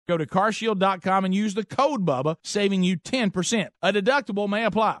Go to carshield.com and use the code BUBBA, saving you 10%. A deductible may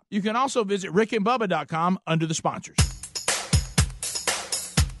apply. You can also visit rickandbubba.com under the sponsors.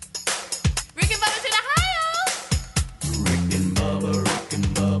 Rick and Bubba's in Ohio! Rick and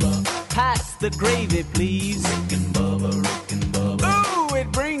Bubba. Pass the gravy, please. Rick and Bubba. Ooh,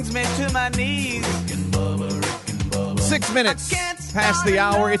 it brings me to my knees. Rick and Bubba. 6 minutes past the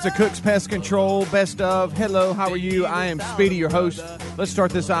hour. It's a Cook's Pest Control Best of. Hello, how are you? I am Speedy, your host. Let's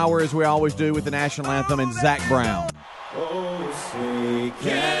start this hour as we always do with the national anthem and Zach Brown. Oh, say,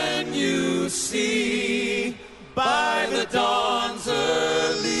 can you see by the dawn's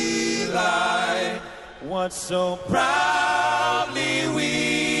early light what so proudly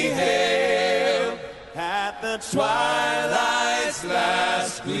we hailed at the twilight's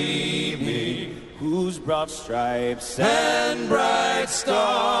last gleaming, whose broad stripes and bright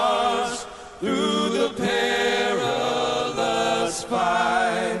stars through the perilous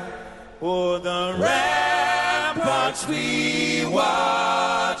fight o'er the ramparts we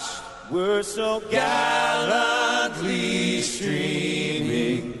watched were so gallantly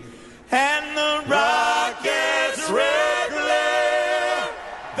streaming, and the rockets' red glare,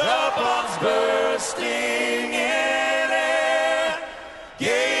 the bombs bursting in air,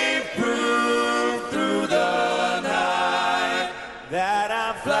 gave proof through the night that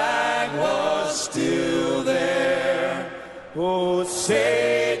our flag was still there. Oh,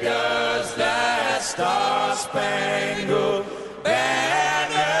 say does that star-spangled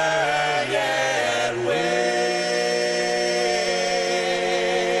banner yet wave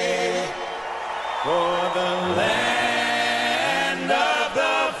for the land of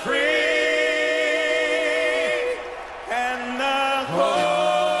the free and the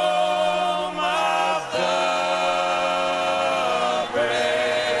home of the brave.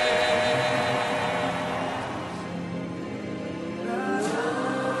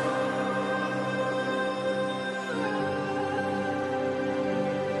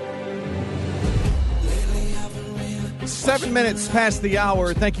 7 minutes past the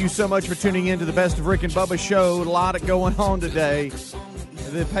hour. Thank you so much for tuning in to the Best of Rick and Bubba show. A lot of going on today.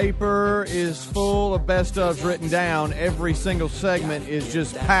 The paper is full of best ofs written down. Every single segment is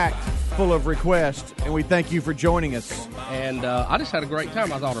just packed full of requests, and we thank you for joining us. And I just had a great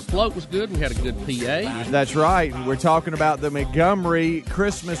time. I thought our float was good. We had a good PA. That's right. We're talking about the Montgomery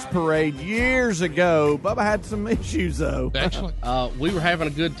Christmas parade years ago. Bubba had some issues, though. Excellent. We were having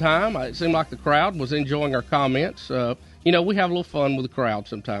a good time. It seemed like the crowd was enjoying our comments. We have a little fun with the crowd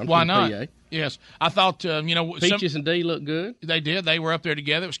sometimes. Why with the not? PA. Yes. I thought, Peaches and D looked good. They did. They were up there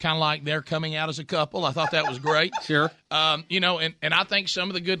together. It was kind of like they're coming out as a couple. I thought that was great. Sure. And I think some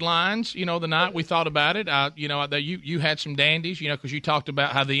of the good lines, the night we thought about it, you had some dandies, because you talked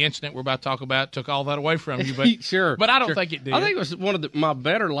about how the incident we're about to talk about took all that away from you. But Sure. But I don't think it did. I think it was one of my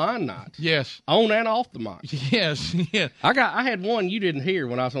better line nights. Yes. On and off the mic. Yes. Yeah. I had one you didn't hear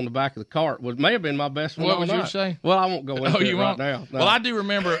when I was on the back of the cart. May have been my best one. What all was night. yours say? Well, I won't go into it right now. No. Well, I do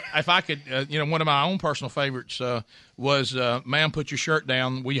remember, if I could, one of my own personal favorites was "Ma'am, put your shirt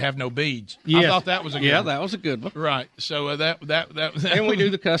down. We have no beads." Yes. I thought that was a good one. that was a good one. Right. So that And we do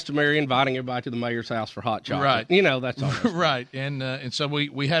the customary inviting everybody to the mayor's house for hot chocolate. Right. That's all. Right. And so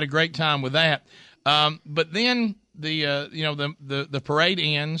we had a great time with that. But then the parade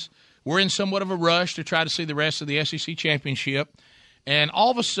ends. We're in somewhat of a rush to try to see the rest of the SEC championship. And all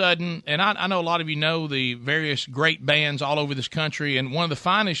of a sudden, and I know a lot of you know the various great bands all over this country, and one of the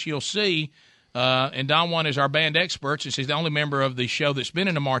finest you'll see, and Don Juan is our band expert, since he's the only member of the show that's been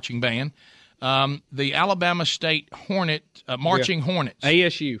in a marching band, the Alabama State Marching Hornets.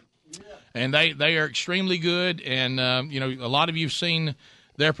 ASU. And they are extremely good, and a lot of you've seen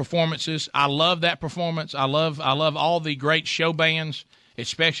their performances. I love that performance. I love all the great show bands,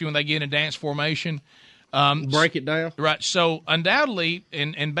 especially when they get in dance formation. Break it down. Right. So undoubtedly,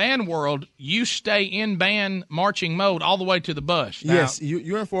 in band world, you stay in band marching mode all the way to the bus. Yes,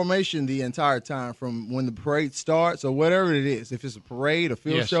 you're in formation the entire time from when the parade starts or whatever it is. If it's a parade, a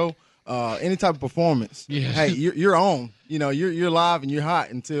field show, any type of performance. Yes. Hey, you're on. You're live and you're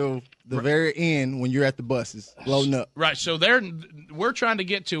hot until the very end when you're at the buses loading up. Right. So we're trying to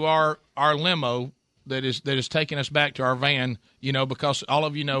get to our limo that is taking us back to our van, because all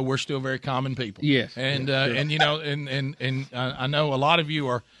of we're still very common people. Yes. And I know a lot of you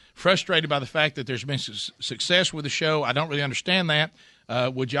are frustrated by the fact that there's been success with the show. I don't really understand that.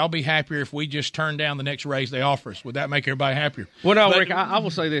 Would y'all be happier if we just turned down the next raise they offer us? Would that make everybody happier? Well, no, Rick, I will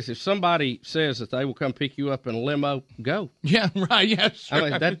say this. If somebody says that they will come pick you up in a limo, go. Yeah, right. Yes. I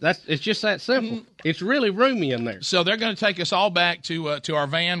mean, it's just that simple. It's really roomy in there. So they're going to take us all back to our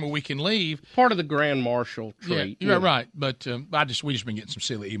van where we can leave. Part of the Grand Marshal treat. Yeah, you're right. But we just been getting some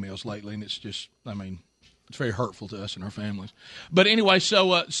silly emails lately, and it's just, I mean, it's very hurtful to us and our families. But anyway,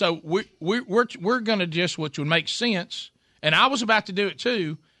 so we're going to just, which would make sense, and I was about to do it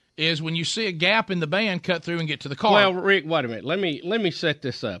too, is when you see a gap in the band, cut through and get to the car. Well, Rick, wait a minute. Let me set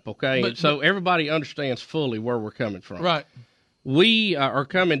this up, okay? So everybody understands fully where we're coming from. Right. We are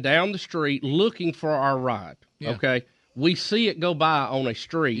coming down the street looking for our ride, okay? We see it go by on a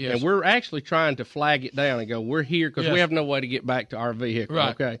street, and we're actually trying to flag it down and go, we're here because we have no way to get back to our vehicle,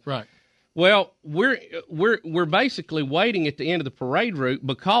 okay? Right. Well, we're basically waiting at the end of the parade route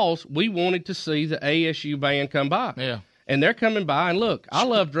because we wanted to see the ASU band come by. Yeah. And they're coming by, and look, I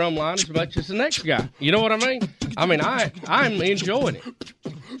love drumline as much as the next guy. You know what I mean? I mean, I'm enjoying it.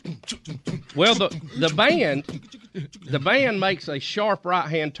 Well, the band makes a sharp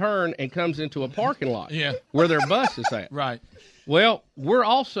right-hand turn and comes into a parking lot where their bus is at. Right. Well, we're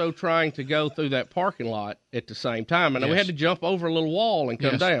also trying to go through that parking lot at the same time, and we had to jump over a little wall and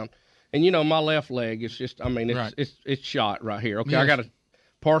come down. And, you know, my left leg is just, I mean, it's shot right here. Okay, I got a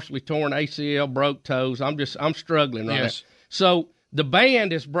partially torn ACL, broke toes. I'm struggling right now. So the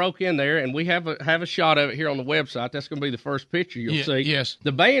band is broke in there, and we have a shot of it here on the website. That's going to be the first picture you'll see. Yes.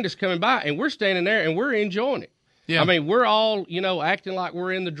 The band is coming by, and we're standing there, and we're enjoying it. Yeah. I mean, we're all, you know, acting like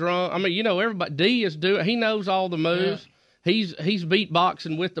we're in the drum. I mean, you know, everybody, D is doing, he knows all the moves. Yeah. He's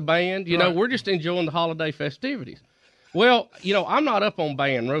beatboxing with the band. You know, we're just enjoying the holiday festivities. Well, you know, I'm not up on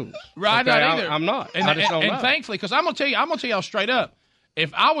band rules. Right, okay? not either. I'm not. And, I just don't know. Thankfully, because I'm gonna tell y'all straight up,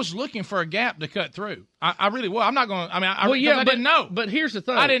 if I was looking for a gap to cut through, I really will. I'm not going to. I mean, I didn't know. But here's the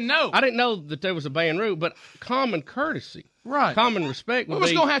thing. I didn't know. I didn't know that there was a band route, but common courtesy, common respect would be.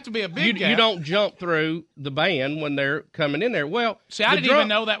 It's going to have to be a big gap. You don't jump through the band when they're coming in there. Well, see, I didn't even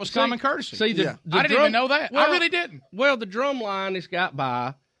know that was common courtesy. See, I didn't even know that. I really didn't. Well, the drum line has got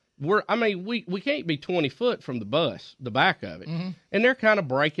by. We can't be 20 foot from the bus, the back of it, and they're kind of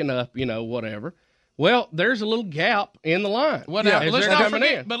breaking up, you know, whatever. Well, there's a little gap in the line. Well, now,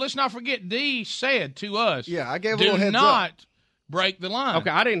 let's not forget, D said to us, I gave a little heads do not break the line. Okay,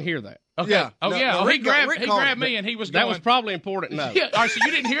 I didn't hear that. Okay. He grabbed me, and he was going. That was probably important enough. Yeah. All right, so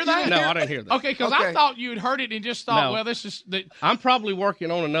you didn't hear that? No, I didn't hear that. Okay, because I thought you had heard it and just thought, well, this is the. I'm probably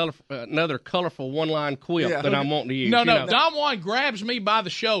working on another colorful one-line quip that I'm wanting to use. No. Don Juan grabs me by the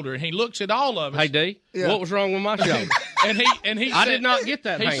shoulder, and he looks at all of us. Hey, D, what was wrong with my shoulder? and he I did not get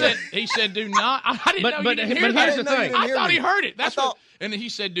that. He said, do not. I didn't know you didn't hear that. But here's the thing. I thought he heard it. And he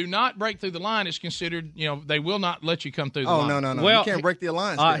said, do not break through the line. It's considered, you know, they will not let you come through the line. Oh, no. Well, you can't break the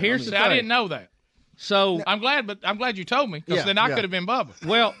alliance. Here's the thing. I didn't know that. So I'm glad you told me, because then I could have been Bubba.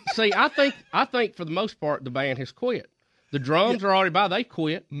 Well, see, I think for the most part the band has quit. The drums are already by; they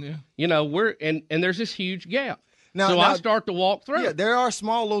quit. Yeah. You know, and there's this huge gap. Now I start to walk through. Yeah, there are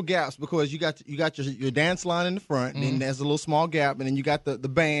small little gaps because you got your dance line in the front, and then there's a little small gap, and then you got the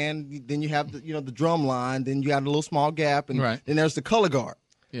band, then you have the drum line, then you got a little small gap, and then there's the color guard.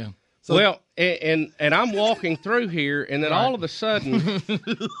 Yeah. So, well, and I'm walking through here, and then all of a sudden,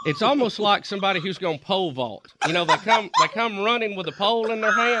 it's almost like somebody who's going to pole vault. You know, they come running with a pole in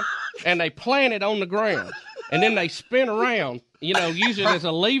their hand, and they plant it on the ground, and then they spin around. You know, use it as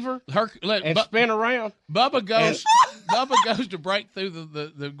a lever and spin around. Bubba goes to break through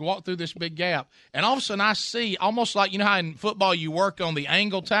the walk through this big gap, and all of a sudden I see, almost like, you know how in football you work on the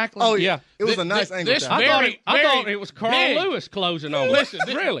angle tackling. Oh yeah, it was a nice angle. I thought it was Carl Lewis closing on. Listen,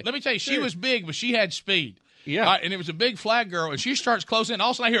 really? Let me tell you, she was big, but she had speed. Yeah, and it was a big flag girl, and she starts closing, and all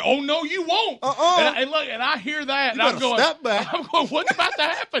of a sudden I hear, "Oh no, you won't!" And I hear that, and I'm going, "Step back!" I'm going, "What's about to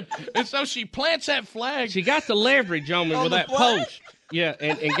happen?" And so she plants that flag. She got the leverage on me with that post,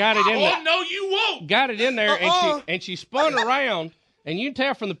 and got it in there. Oh no, you won't! Got it in there, and she spun around, and you can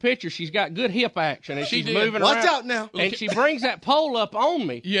tell from the picture she's got good hip action, and she's moving around. Watch out now! And she brings that pole up on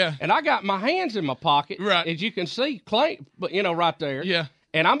me. Yeah, and I got my hands in my pocket, as you can see, but right there. Yeah.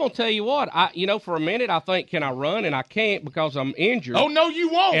 And I'm going to tell you what, for a minute I think, can I run? And I can't because I'm injured. Oh, no, you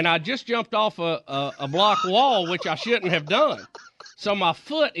won't. And I just jumped off a block wall, which I shouldn't have done. So my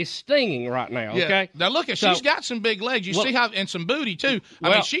foot is stinging right now, okay? Now, look, she's got some big legs. You see how, and some booty, too.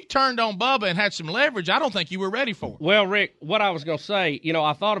 I mean, she turned on Bubba and had some leverage. I don't think you were ready for it. Well, Rick, what I was going to say,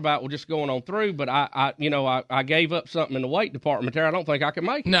 I thought about just going on through, but I gave up something in the weight department there. I don't think I could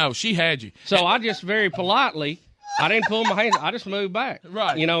make it. No, she had you. So I just very politely... I didn't pull my hands. I just moved back.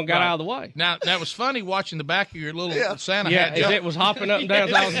 Right. And got out of the way. Now, that was funny watching the back of your little Santa hat. Yeah, it was hopping up and down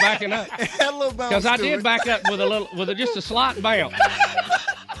as I was backing up. Because I did back up with just a slight bounce.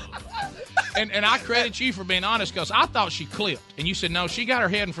 And I credit you for being honest, because I thought she clipped. And you said, no, she got her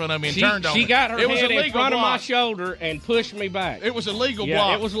head in front of me and turned on me. She got her head in front of my shoulder and pushed me back. It was a legal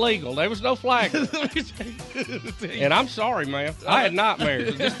block. It was legal. There was no flag. And I'm sorry, man. I had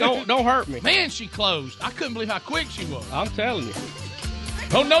nightmares. Just don't hurt me. Man, she closed. I couldn't believe how quick she was. I'm telling you.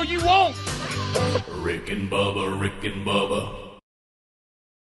 Oh, no, you won't. Rick and Bubba, Rick and Bubba.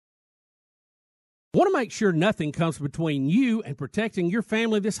 Want to make sure nothing comes between you and protecting your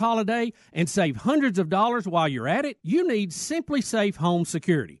family this holiday and save hundreds of dollars while you're at it? You need Simply Safe Home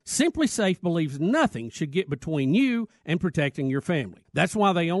Security. Simply Safe believes nothing should get between you and protecting your family. That's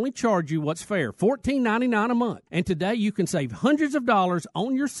why they only charge you what's fair, $14.99 a month. And today you can save hundreds of dollars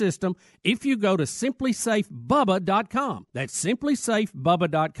on your system if you go to simplysafebubba.com. That's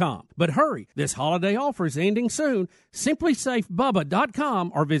simplysafebubba.com. But hurry, this holiday offer is ending soon.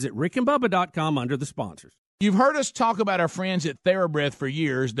 Simplysafebubba.com or visit rickandbubba.com under the sponsors. You've heard us talk about our friends at TheraBreath for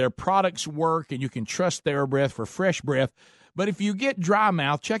years. Their products work, and you can trust TheraBreath for fresh breath. But if you get dry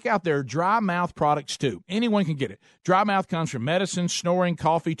mouth, check out their dry mouth products too. Anyone can get it. Dry mouth comes from medicine, snoring,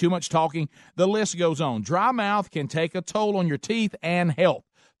 coffee, too much talking. The list goes on. Dry mouth can take a toll on your teeth and health.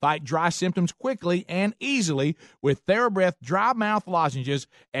 Fight dry symptoms quickly and easily with TheraBreath dry mouth lozenges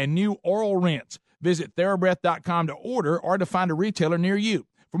and new oral rinse. Visit TheraBreath.com to order or to find a retailer near you.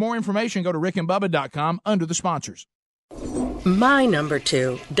 For more information, go to rickandbubba.com under the sponsors. My number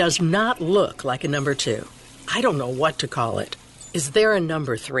 2 does not look like a number 2. I don't know what to call it. Is there a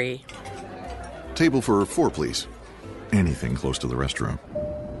number 3? Table for 4, please. Anything close to the restroom.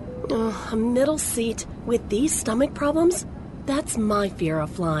 A middle seat with these stomach problems? That's my fear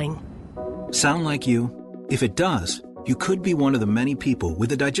of flying. Sound like you? If it does, you could be one of the many people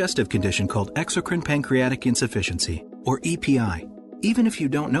with a digestive condition called exocrine pancreatic insufficiency, or EPI. Even if you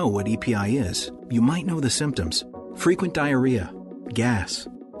don't know what EPI is, you might know the symptoms. Frequent diarrhea, gas,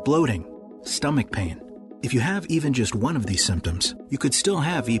 bloating, stomach pain. If you have even just one of these symptoms, you could still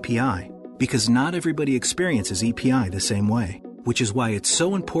have EPI, because not everybody experiences EPI the same way, which is why it's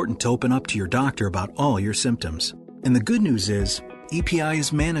so important to open up to your doctor about all your symptoms. And the good news is, EPI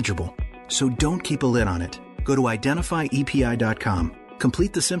is manageable, so don't keep a lid on it. Go to identifyepi.com,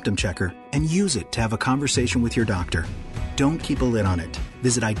 complete the symptom checker, and use it to have a conversation with your doctor. Don't keep a lid on it.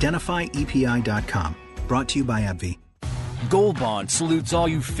 Visit identifyepi.com. Brought to you by AbbVie. Gold Bond salutes all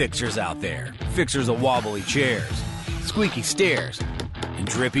you fixers out there. Fixers of wobbly chairs, squeaky stairs, and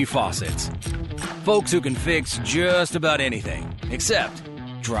drippy faucets. Folks who can fix just about anything, except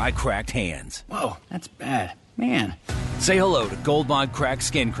dry, cracked hands. Whoa, that's bad. Man. Say hello to Gold Bond Cracked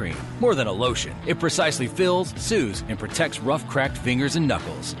Skin Cream. More than a lotion, it precisely fills, soothes, and protects rough, cracked fingers and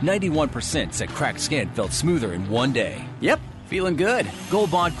knuckles. 91% said cracked skin felt smoother in one day. Yep, feeling good.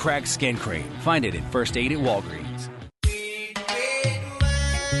 Gold Bond Cracked Skin Cream. Find it at First Aid at Walgreens.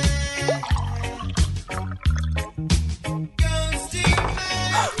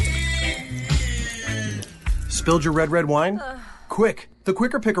 Spilled your red wine? Quick, the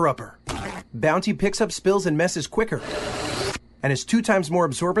Quicker Picker-Upper. Bounty picks up spills and messes quicker. And is 2 times more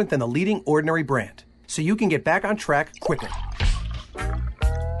absorbent than the leading ordinary brand. So you can get back on track quicker.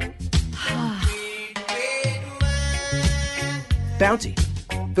 Bounty,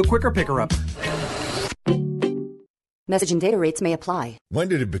 the Quicker Picker-Upper. Message and data rates may apply. When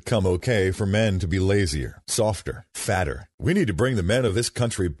did it become okay for men to be lazier, softer, fatter? We need to bring the men of this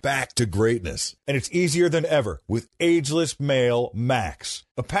country back to greatness. And it's easier than ever with Ageless Male Max,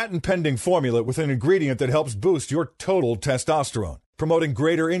 a patent-pending formula with an ingredient that helps boost your total testosterone, promoting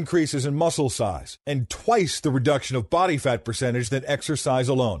greater increases in muscle size and twice the reduction of body fat percentage than exercise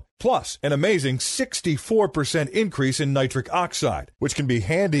alone. Plus, an amazing 64% increase in nitric oxide, which can be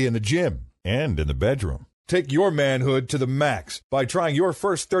handy in the gym and in the bedroom. Take your manhood to the max by trying your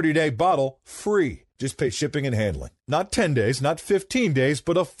first 30-day bottle free. Just pay shipping and handling. Not 10 days, not 15 days,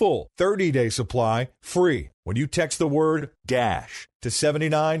 but a full 30-day supply free when you text the word DASH to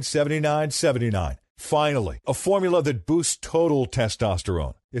 797979. Finally, a formula that boosts total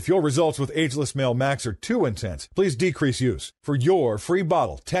testosterone. If your results with Ageless Male Max are too intense, please decrease use. For your free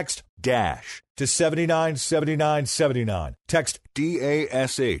bottle, text DASH to 797979. Text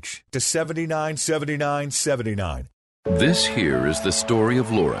DASH to 797979. This here is the story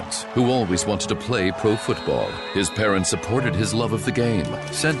of Lawrence, who always wanted to play pro football. His parents supported his love of the game,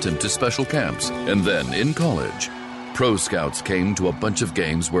 sent him to special camps, and then in college, pro scouts came to a bunch of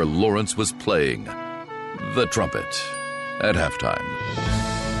games where Lawrence was playing the trumpet at halftime.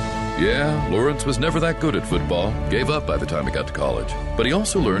 Yeah, Lawrence was never that good at football, gave up by the time he got to college. But he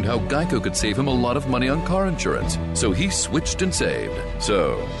also learned how Geico could save him a lot of money on car insurance, so he switched and saved.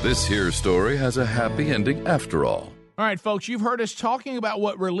 So, this here story has a happy ending after all. All right, folks, you've heard us talking about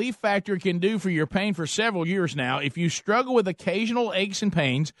what Relief Factor can do for your pain for several years now. If you struggle with occasional aches and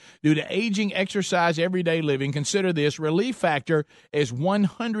pains due to aging, exercise, everyday living, consider this. Relief Factor is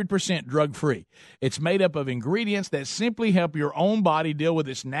 100% drug-free. It's made up of ingredients that simply help your own body deal with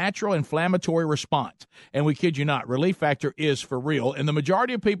its natural inflammatory response. And we kid you not, Relief Factor is for real. And the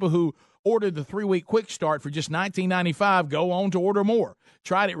majority of people who ordered the 3-week quick start for just $19.95 go on to order more.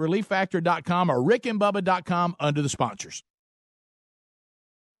 Try it at ReliefFactor.com or RickandBubba.com under the sponsors.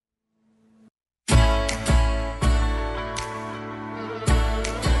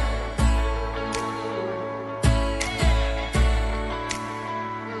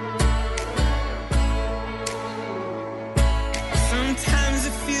 Sometimes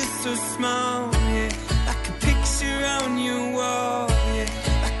it feels so small, yeah, like a picture on your wall, yeah,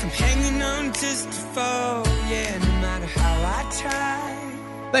 like I'm hanging on just to fall, yeah, no matter how I try.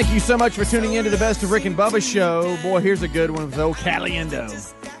 Thank you so much for tuning in to the Best of Rick and Bubba show. Boy, here's a good one with old Caliendo.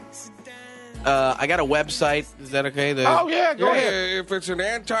 I got a website. Is that okay? Go ahead. If it's an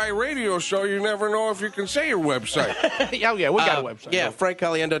anti-radio show, you never know if you can say your website. We got a website. Yeah,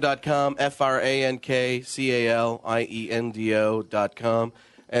 FrankCaliendo.com, FrankCaliendo.com.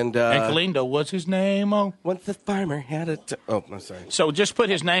 And Caliendo, what's his name? Once the farmer had a... I'm sorry. So just put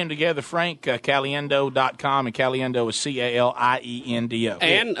his name together, FrankCaliendo.com, and Caliendo is Caliendo.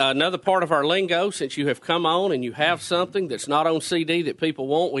 And another part of our lingo, since you have come on and you have something that's not on CD that people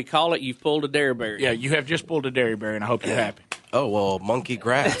want, we call it You've Pulled a Dairyberry. Yeah, you have just pulled a Dairyberry, and I hope you're happy. Oh, well, monkey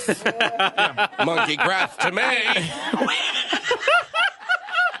grass. Monkey grass to me.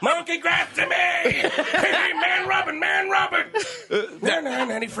 Monkey grass to me! Hey, man Robin! Nanny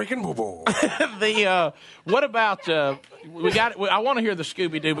freaking boo-boo. What about, I want to hear the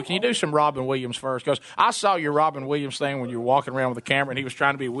Scooby-Doo, but can you do some Robin Williams first? Because I saw your Robin Williams thing when you were walking around with the camera, and he was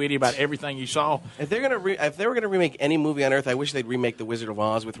trying to be witty about everything you saw. If they were going to remake any movie on Earth, I wish they'd remake The Wizard of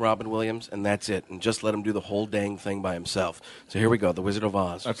Oz with Robin Williams, and that's it, and just let him do the whole dang thing by himself. So here we go, The Wizard of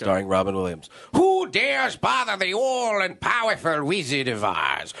Oz, starring Robin Williams. Who dares bother the all and powerful Wizard of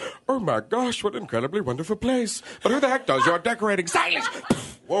Oz? Oh my gosh, what an incredibly wonderful place. But who the heck does your decorating? Silence!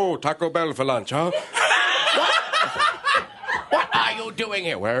 Whoa, Taco Bell for lunch, huh? What are you doing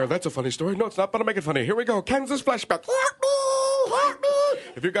here? Well, that's a funny story. No, it's not, but I'll make it funny. Here we go. Kansas flashback.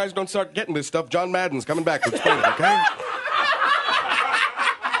 If you guys don't start getting this stuff, John Madden's coming back to explain it, okay?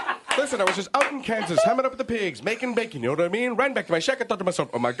 Listen, I was just out in Kansas, hamming up with the pigs, making bacon, you know what I mean? Ran back to my shack and thought to myself,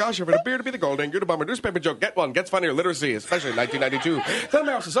 oh my gosh, if it appeared to be the golden good bomber newspaper joke, get one, gets funnier, literacy, especially in 1992. Then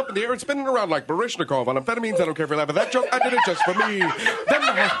my house is up in the air and spinning around like Baryshnikov on amphetamines. I don't care if you laugh at that joke, I did it just for me. Then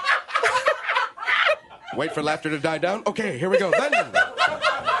my house... Wait for laughter to die down. Okay, here we go.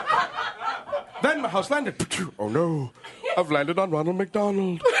 Then my house landed. Oh no, I've landed on Ronald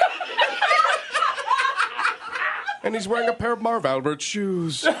McDonald. And he's wearing a pair of Marv Albert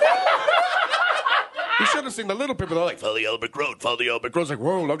shoes. You should have seen the little people. They're like, follow the Albert Road, follow the Albert Road. It's like,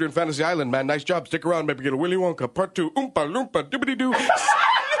 whoa, loved you in Fantasy Island, man. Nice job. Stick around. Maybe get a Willy Wonka. Part 2. Oompa Loompa Doobity-Doo.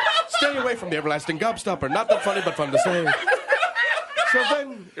 Stay away from the everlasting gobstopper. Not that funny, but fun to say. So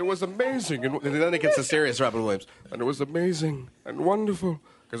then, it was amazing. And then it gets the serious Robin Williams. And it was amazing and wonderful.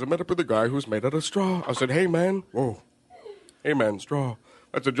 Because I met up with a guy who's made out of straw. I said, hey, man. Whoa. Hey, man, straw.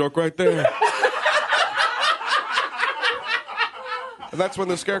 That's a joke right there. And that's when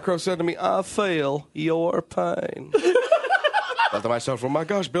the Scarecrow said to me, I feel your pain. I thought to myself, oh my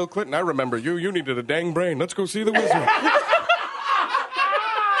gosh, Bill Clinton, I remember you. You needed a dang brain. Let's go see the wizard.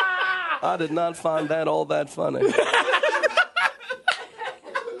 I did not find that all that funny.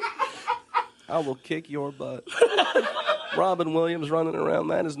 I will kick your butt. Robin Williams running around,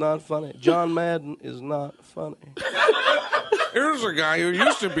 that is not funny. John Madden is not funny. Here's a guy who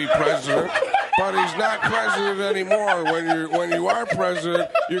used to be president, but he's not president anymore. When you are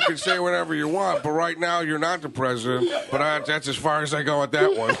president, you can say whatever you want, but right now you're not the president. But that's as far as I go with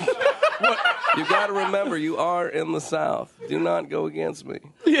that one. You got to remember, you are in the South. Do not go against me.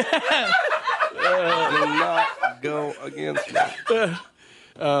 Yeah. Do not go against me.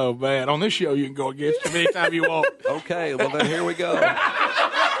 Oh, man. On this show, you can go against him anytime you want. Okay, well, then here we go.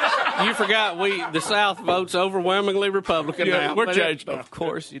 You forgot the South votes overwhelmingly Republican now. We're changed now. Of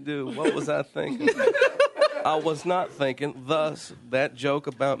course you do. What was I thinking? I was not thinking. Thus, that joke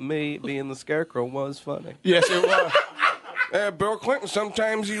about me being the Scarecrow was funny. Yes, it was. Bill Clinton,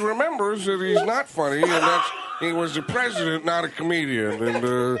 sometimes he remembers that he's not funny, and that's... He was the president, not a comedian.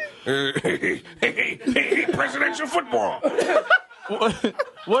 And, presidential football.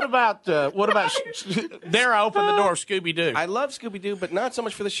 What about Dare I Open the Door, Scooby-Doo? I love Scooby-Doo, but not so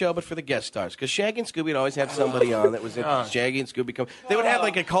much for the show, but for the guest stars. Because Shaggy and Scooby would always have somebody on that was interesting. Shaggy and Scooby come. They would have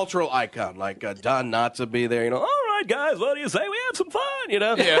like a cultural icon, like Don Knotts would be there. All right, guys, what do you say? We have some fun,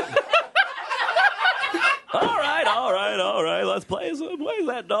 Yeah. All right. Let's play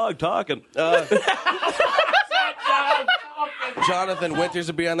that dog talking. Jonathan Winters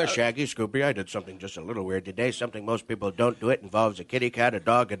would be on there. Shaggy, Scooby, I did something just a little weird today. Something most people don't do. It involves a kitty cat, a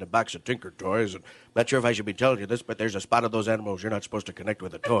dog, and a box of Tinker Toys. And I'm not sure if I should be telling you this, but there's a spot of those animals you're not supposed to connect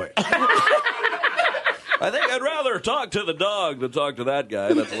with a toy. I think I'd rather talk to the dog than talk to that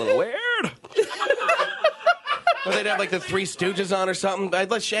guy. That's a little weird. Or they'd have like the Three Stooges on or something. I'd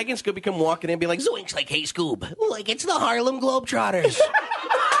let Shaggy and Scooby come walking in and be like, Zoinks, like, hey, Scoob. Like, it's the Harlem Globetrotters.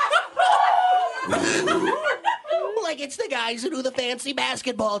 Like, it's the guys who do the fancy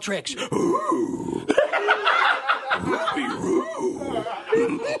basketball tricks.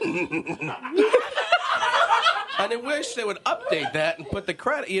 And I wish they would update that and put the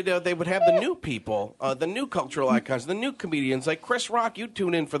credit. They would have the new people, the new cultural icons, the new comedians like Chris Rock. You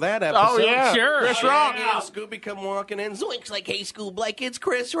tune in for that episode. Oh yeah, sure. Chris Rock and Scooby come walking in. Zoinks, like, hey, Scoob, like it's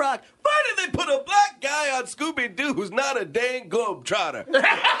Chris Rock. Why did they put a black guy on Scooby-Doo who's not a dang globetrotter?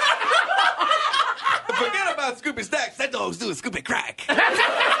 Forget about Scooby Snacks. That dog's doing Scooby Crack.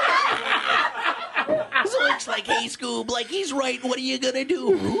 Zoinks, like, hey, Scoob, like he's right. What are you gonna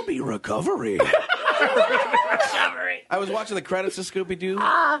do? Ruby Recovery. I was watching the credits of Scooby-Doo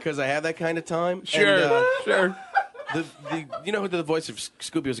because I have that kind of time. Sure, sure. You know who did the voice of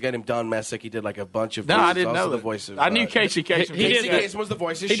Scooby was a guy named Don Messick. He did like a bunch of voices. No, I didn't know the that. voice of, I knew Casey Kasem. Casey Kasem was the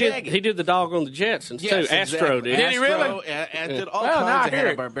voice of Shaggy. He did the dog on the Jetsons, too. Yes, Astro exactly. did. Did he really? And did all kinds of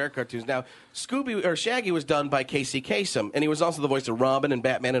Hanna-Barbera cartoons. Now, Shaggy was done by Casey Kasem, and he was also the voice of Robin and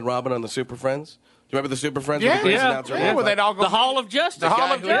Batman and Robin on the Super Friends. Do you remember the Super Friends? Yeah. Where they'd all go. The Hall of Justice. The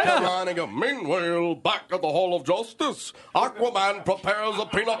Hall of Justice. Come on and go, meanwhile, back at the Hall of Justice, Aquaman prepares a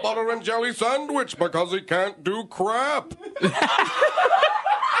peanut butter and jelly sandwich because he can't do crap.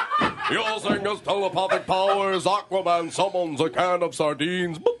 Using his telepathic powers, Aquaman summons a can of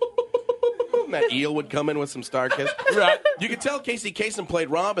sardines. That eel would come in with some Starkiss. Right. You could tell Casey Kasem played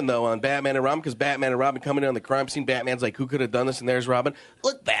Robin, though, on Batman and Robin, because Batman and Robin coming in on the crime scene. Batman's like, who could have done this? And there's Robin.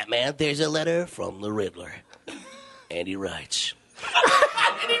 Look, Batman, there's a letter from the Riddler. And he writes,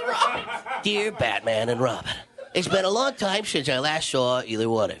 Dear Batman and Robin, it's been a long time since I last saw either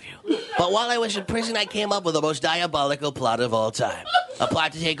one of you. But while I was in prison, I came up with the most diabolical plot of all time. A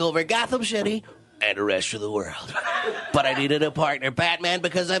plot to take over Gotham City and the rest of the world. But I needed a partner, Batman,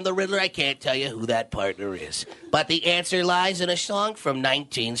 because I'm the Riddler. I can't tell you who that partner is. But the answer lies in a song from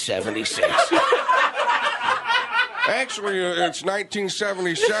 1976. Actually, it's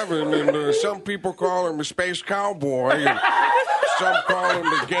 1977, and some people call him a space cowboy, and some call him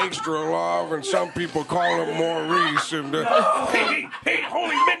the gangster of love, and some people call him Maurice. And hey,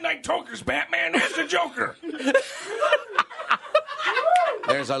 holy midnight tokers, Batman, that's the Joker.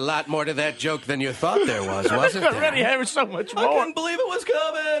 There's a lot more to that joke than you thought there was, wasn't there? Already having so much more. I couldn't believe it was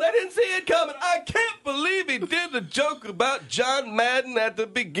coming. I didn't see it coming. I can't believe he did the joke about John Madden at the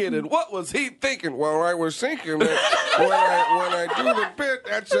beginning. What was he thinking? Well, I was thinking that when I do the bit,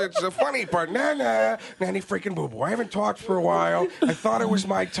 it's the funny part. Nanny freaking boo-boo. I haven't talked for a while. I thought it was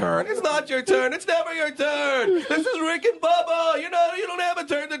my turn. It's not your turn. It's never your turn. This is Rick and Bubba. You don't have a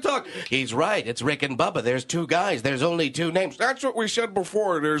turn to talk. He's right. It's Rick and Bubba. There's two guys. There's only two names. That's what we said before.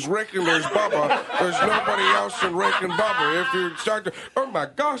 There's Rick and there's Bubba. There's nobody else than Rick and Bubba. If you start to, oh my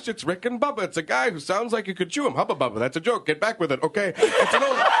gosh, it's Rick and Bubba. It's a guy who sounds like you could chew him. Hubba Bubba. That's a joke. Get back with it, okay? It's an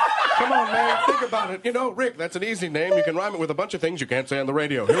old... Come on, man. Think about it. Rick, that's an easy name. You can rhyme it with a bunch of things you can't say on the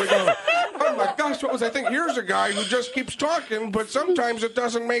radio. Here we go. Oh my gosh, what was I thinking? Here's a guy who just keeps talking, but sometimes it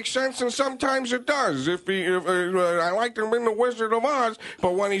doesn't make sense and sometimes it does. I liked him in The Wizard of Oz,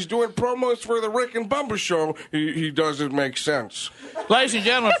 but when he's doing promos for the Rick and Bubba show, he doesn't make sense. Ladies and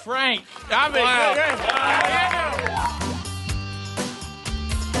gentlemen, Frank.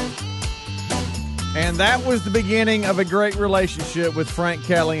 And that was the beginning of a great relationship with Frank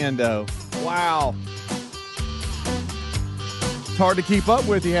Caliendo. Wow. It's hard to keep up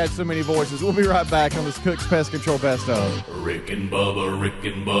with. He had so many voices. We'll be right back on this Cook's Pest Control Best of. Rick and Bubba, Rick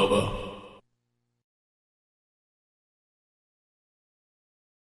and Bubba.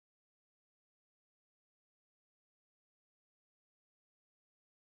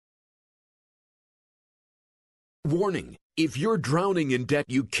 Warning. If you're drowning in debt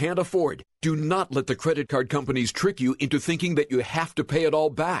you can't afford, do not let the credit card companies trick you into thinking that you have to pay it all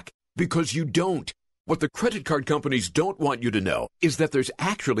back, because you don't. What the credit card companies don't want you to know is that there's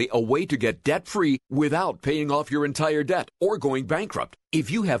actually a way to get debt-free without paying off your entire debt or going bankrupt. If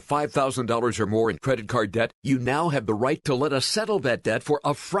you have $5,000 or more in credit card debt, you now have the right to let us settle that debt for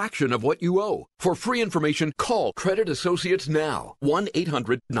a fraction of what you owe. For free information, call Credit Associates now.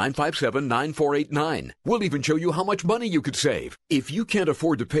 1-800-957-9489. We'll even show you how much money you could save. If you can't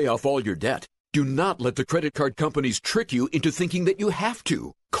afford to pay off all your debt, do not let the credit card companies trick you into thinking that you have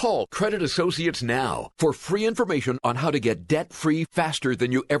to. Call Credit Associates now for free information on how to get debt-free faster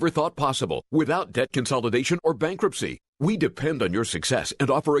than you ever thought possible without debt consolidation or bankruptcy. We depend on your success and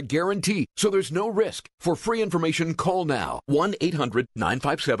offer a guarantee, so there's no risk. For free information, call now.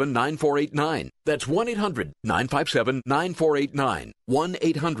 1-800-957-9489. That's 1-800-957-9489.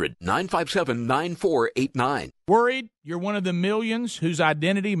 1-800-957-9489. Worried you're one of the millions whose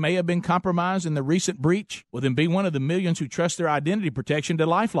identity may have been compromised in the recent breach? Well, then be one of the millions who trust their identity protection to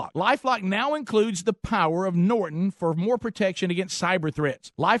LifeLock. LifeLock now includes the power of Norton for more protection against cyber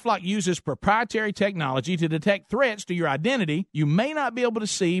threats. LifeLock uses proprietary technology to detect threats to your identity you may not be able to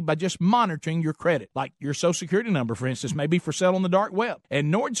see by just monitoring your credit, like your Social Security number, for instance, may be for sale on the dark web. And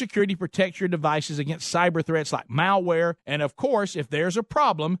Norton Security protects your devices against cyber threats like malware. And of course, if there's a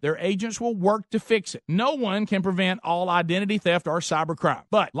problem, their agents will work to fix it. No one can prevent all identity theft or cybercrime,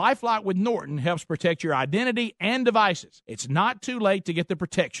 but LifeLock with Norton helps protect your identity and devices. It's not too late to get the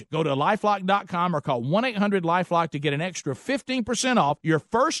protection. Go to LifeLock.com or call 1-800-LifeLock to get an extra 15% off your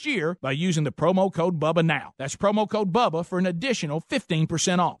first year by using the promo code BUBBA now. That's promo code BUBBA for an additional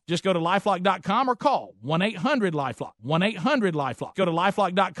 15% off. Just go to LifeLock.com or call 1-800-LifeLock. 1-800-LifeLock. Go to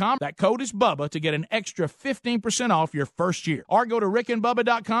LifeLock.com. That code is BUBBA to get an extra 15% off your first year. Or go to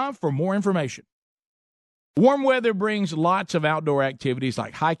RickandBubba.com for more information. Warm weather brings lots of outdoor activities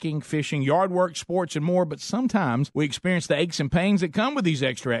like hiking, fishing, yard work, sports, and more, but sometimes we experience the aches and pains that come with these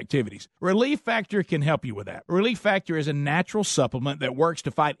extra activities. Relief Factor can help you with that. Relief Factor is a natural supplement that works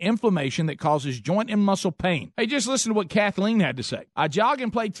to fight inflammation that causes joint and muscle pain. Hey, just listen to what Kathleen had to say. I jog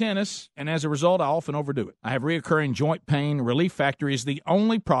and play tennis, and as a result, I often overdo it. I have reoccurring joint pain. Relief Factor is the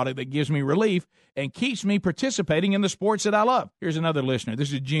only product that gives me relief and keeps me participating in the sports that I love. Here's another listener.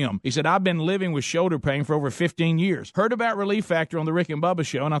 This is Jim. He said, I've been living with shoulder pain for over 15 years. Heard about Relief Factor on the Rick and Bubba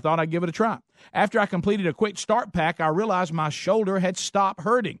show, and I thought I'd give it a try. After I completed a quick start pack, I realized my shoulder had stopped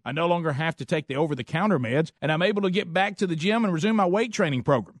hurting. I no longer have to take the over-the-counter meds, and I'm able to get back to the gym and resume my weight training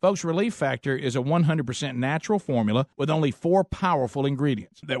program. Folks, Relief Factor is a 100% natural formula with only 4 powerful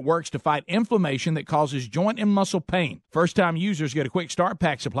ingredients that works to fight inflammation that causes joint and muscle pain. First-time users get a quick start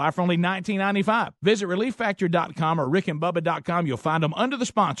pack supply for only $19.95. Visit ReliefFactor.com or RickandBubba.com. You'll find them under the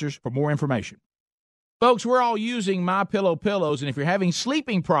sponsors for more information. Folks, we're all using MyPillow pillows, and if you're having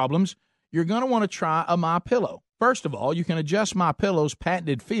sleeping problems, you're going to want to try a MyPillow. First of all, you can adjust MyPillow's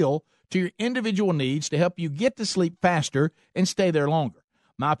patented feel to your individual needs to help you get to sleep faster and stay there longer.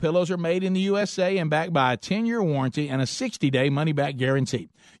 MyPillows are made in the USA and backed by a 10-year warranty and a 60-day money-back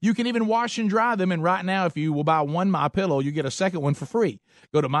guarantee. You can even wash and dry them, and right now, if you will buy one MyPillow, you get a second one for free.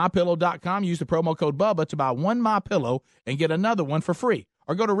 Go to MyPillow.com, use the promo code BUBBA to buy one MyPillow and get another one for free.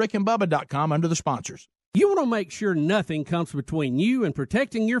 Or go to RickandBubba.com under the sponsors. You want to make sure nothing comes between you and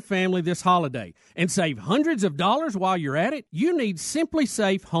protecting your family this holiday and save hundreds of dollars while you're at it? You need Simply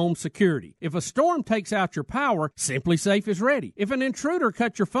Safe Home Security. If a storm takes out your power, Simply Safe is ready. If an intruder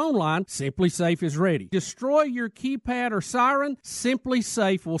cuts your phone line, Simply Safe is ready. Destroy your keypad or siren, Simply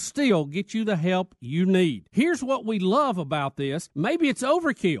Safe will still get you the help you need. Here's what we love about this. Maybe it's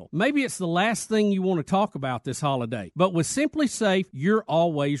overkill. Maybe it's the last thing you want to talk about this holiday. But with Simply Safe, you're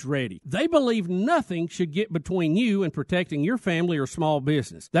always ready. They believe nothing should get between you and protecting your family or small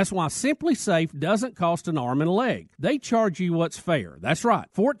business. That's why Simply Safe doesn't cost an arm and a leg. They charge you what's fair. That's right,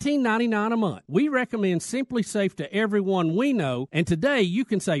 $14.99 a month. We recommend Simply Safe to everyone we know, and today you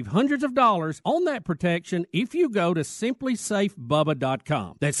can save hundreds of dollars on that protection if you go to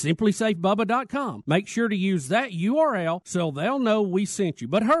simplysafebubba.com. That's simplysafebubba.com. Make sure to use that URL so they'll know we sent you.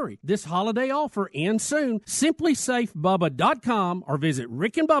 But hurry, this holiday offer ends soon. Simplysafebubba.com or visit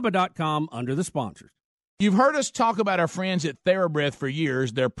rickandbubba.com under the sponsors. You've heard us talk about our friends at TheraBreath for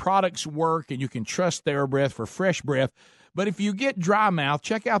years. Their products work, and you can trust TheraBreath for fresh breath. But if you get dry mouth,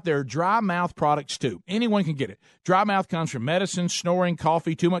 check out their dry mouth products too. Anyone can get it. Dry mouth comes from medicine, snoring,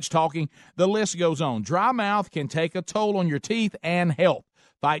 coffee, too much talking. The list goes on. Dry mouth can take a toll on your teeth and health.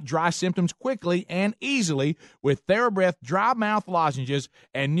 Fight dry symptoms quickly and easily with TheraBreath dry mouth lozenges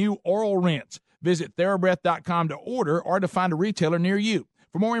and new oral rinse. Visit TheraBreath.com to order or to find a retailer near you.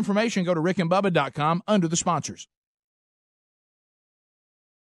 For more information, go to rickandbubba.com under the sponsors.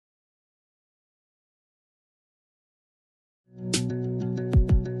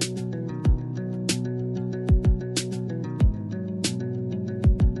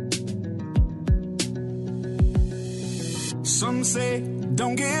 Some say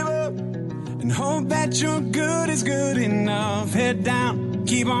don't give up and hope that your good is good enough. Head down,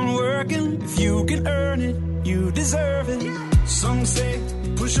 keep on working. If you can earn it, you deserve it. Some say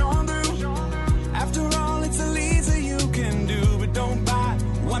push on through. After all, it's the least that you can do. But don't buy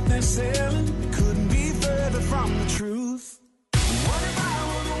what they're selling. It couldn't be further from the truth. What if I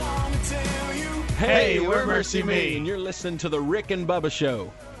were the one to tell you? Hey, we're Mercy Me, and you're listening to the Rick and Bubba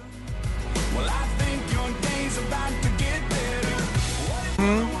Show. Well, I think your day's about to get better.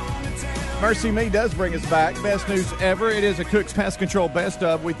 Mercy Me does bring us back. Best news ever. It is a Cook's Pest Control Best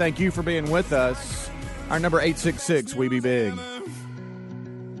Of. We thank you for being with us. Our number 866, We Be Big.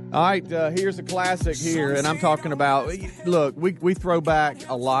 All right, here's a classic here, and I'm talking about, look, we throw back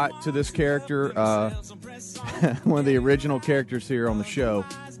a lot to this character, one of the original characters here on the show,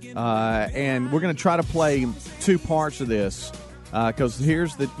 and we're going to try to play two parts of this, because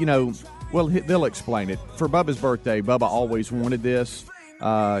here's the, well, they'll explain it. For Bubba's birthday, Bubba always wanted this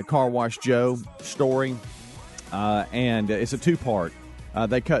Car Wash Joe story, and it's a two-part.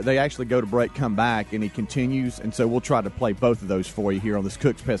 They actually go to break, come back, and he continues, and so we'll try to play both of those for you here on this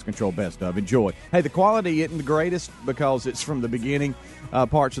Cook's Pest Control Best Of. Enjoy. Hey, the quality isn't the greatest because it's from the beginning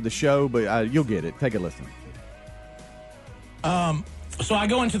parts of the show, but you'll get it. Take a listen. So I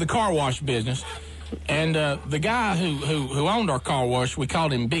go into the car wash business, and the guy who owned our car wash, we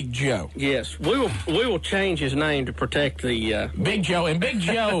called him Big Joe. Yes, we will change his name to protect the Big Joe. And Big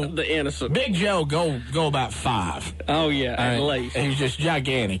Joe, the innocent. Big Joe go about 5. Oh yeah, at least. He was just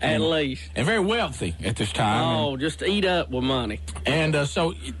gigantic. At least. And very wealthy at this time. Oh, just eat up with money. And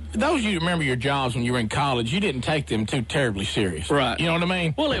so those of you who remember your jobs when you were in college, you didn't take them too terribly serious. Right. You know what I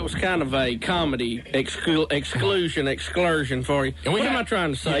mean? Well, it was kind of a comedy exclusion for you. And what am I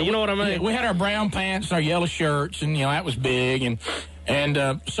trying to say? You know what I mean? Yeah, we had our brown pants, our yellow shirts, and, that was big.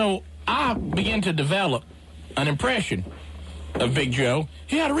 And so I began to develop an impression of Big Joe.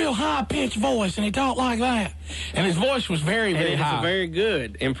 He had a real high-pitched voice, and he talked like that. And his voice was very, very high. It's a very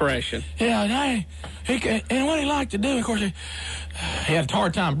good impression. Yeah, and what he liked to do, of course, he had a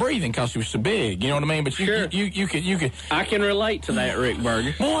hard time breathing because he was so big. You know what I mean? But sure. you could. I can relate to that, Rick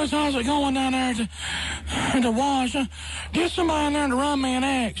Berger. Boys, how's it going down there to wash? Get somebody in there to run me an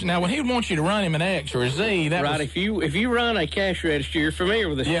X. Now, when he would want you to run him an X or a Z, that right. was... If you run a cash register, you're familiar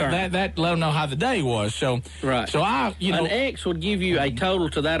with this term. Yeah, that let him know how the day was. So right. So an X would give you a total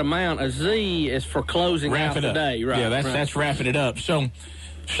to that amount. A Z is for closing out the day. Right. Yeah, that's wrapping it up. So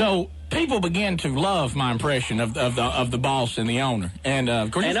people began to love my impression of the boss and the owner. And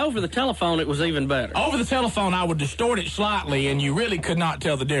of course, and over the telephone, it was even better. Over the telephone, I would distort it slightly, and you really could not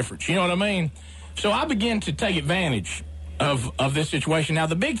tell the difference. You know what I mean? So I began to take advantage of this situation. Now,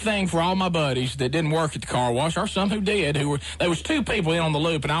 the big thing for all my buddies that didn't work at the car wash, or some who did, there was 2 people in on the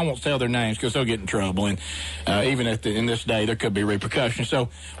loop, and I won't tell their names because they'll get in trouble. And even in this day, there could be repercussions. So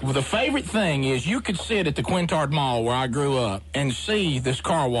the favorite thing is you could sit at the Quintard Mall where I grew up and see this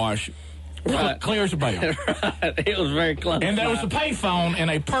car wash right. clear as a bell. Right. It was very close. And there was a payphone in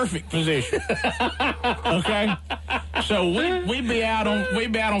a perfect position. Okay? So we'd be out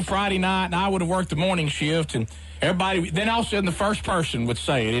on Friday night, and I would have worked the morning shift, and everybody, then all of a sudden the first person would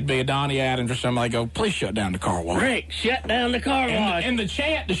say it. It'd be a Donnie Adams or somebody go, please shut down the car wash. Rick, shut down the car wash. And the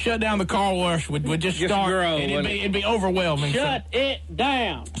chant to shut down the car wash would just start. Grow, and it'd be overwhelming. Shut it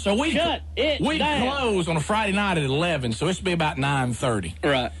down. So we'd close on a Friday night at 11, so it'd be about 9:30.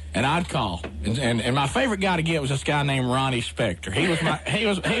 Right. And I'd call, and my favorite guy to get was this guy named Ronnie Spector. He was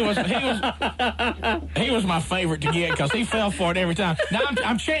my favorite to get because he fell for it every time. Now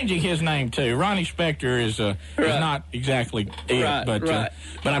I'm changing his name too. Ronnie Spector is not exactly it, right,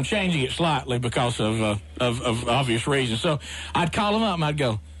 but I'm changing it slightly because of obvious reasons. So I'd call him up and I'd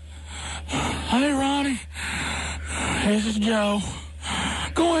go, "Hey Ronnie, this is Joe.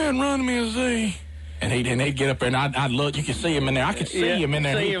 Go ahead and run me a Z." And he'd get up there, and I'd look. You could see him in there. I could see him in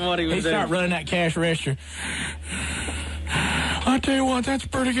there. He'd start running that cash register. I tell you what, that's a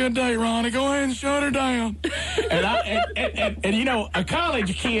pretty good day, Ronnie. Go ahead and shut her down. And a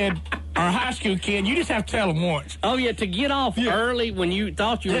college kid or a high school kid, you just have to tell them once. Oh, yeah, to get off early when you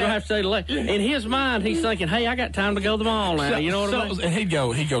thought you were going to have to stay late. In his mind, he's thinking, hey, I got time to go to the mall now. You know what I mean? And he'd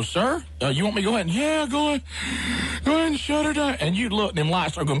go, sir, you want me to go ahead? Yeah, go ahead and shut her down. And you'd look, and them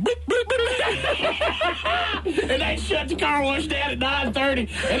lights start going, bleep, bleep, bleep. And they'd shut the car wash down at 9:30.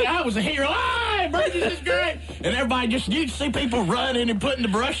 And I was a hero. Ah, emergency is great. And everybody you'd see people running and putting the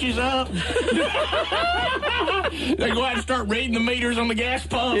brushes up. They go out and start reading the meters on the gas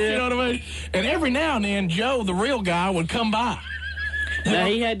pump. You know what I mean? And every now and then, Joe, the real guy, would come by. Now,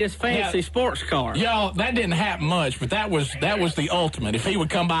 he had this fancy sports car. Y'all, that didn't happen much, but that was the ultimate. If he would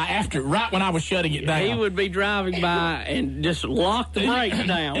come by right when I was shutting it down. He would be driving by and just lock the brakes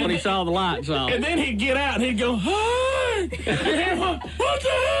down when he saw the lights on. And then he'd get out and he'd go, "Hey, what the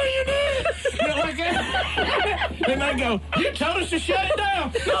hell you doing?" You know, like that. And they go, "You told us to shut it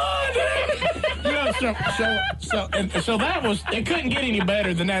down." No, I didn't. You know, so that was, it couldn't get any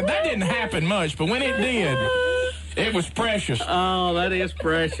better than that. That didn't happen much, but when it did, it was precious. Oh, that is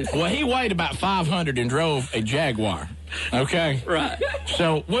precious. Well, he weighed about 500 and drove a Jaguar. Okay. Right.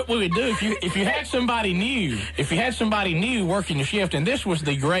 So what we would do if you had somebody new working the shift, and this was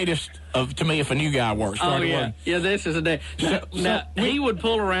the greatest to me if a new guy works. Oh yeah, this is a day. Now he would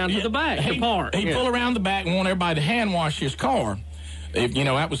pull around to the back to park. He'd pull around the back and want everybody to hand wash his car.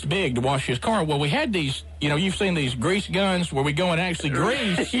 That was big to wash his car. Well, we had these, you've seen these grease guns where we go and actually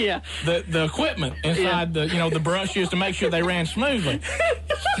grease the equipment inside the brushes to make sure they ran smoothly.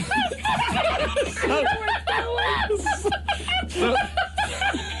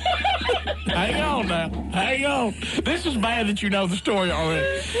 Hang on now. Hang on. This is bad that you know the story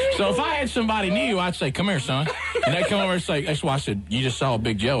already. So if I had somebody new, I'd say, "Come here, son." And they come over and say, that's why I said, "You just saw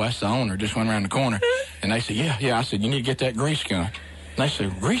Big Joe. That's the owner. Just went around the corner." And they said, yeah. I said, "You need to get that grease gun." And they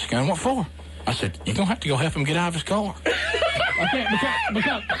said, "Grease gun? What for?" I said, "You're going to have to go help him get out of his car." Okay,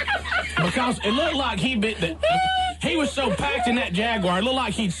 because it looked like he was so packed in that Jaguar, it looked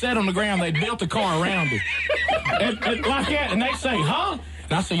like he'd sat on the ground. They'd built the car around him. And like that. And they say, "Huh?"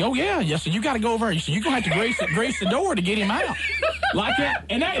 And I say, "Oh, yeah." Yes, so you got to go over there. You said, "You're going to have to grease the door to get him out." Like that.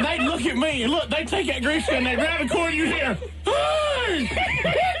 And they look at me, and look, they take that grease gun, they round the corner, you hear, "Hey!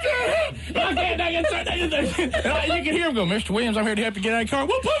 Like that. And you can hear him go, "Mr. Williams, I'm here to help you get out of the car."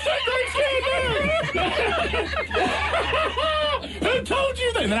 "Well, put that grease gun down." "Who told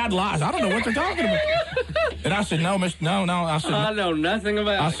you that?" And then I'd lie. I don't know what they're talking about. And I said, "No, no." I said, "I know nothing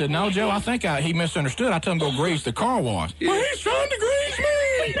about it." I said, "No, Joe, I think he misunderstood. I told him to go grease the car wash." "Well, he's trying to grease me."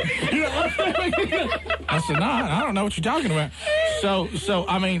 I said, "No, I don't know what you're talking about." So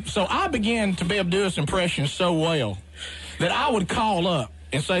I began to be able to do this impression so well that I would call up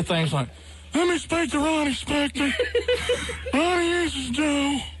and say things like, "Let me speak to Ronnie Spector. Ronnie, this is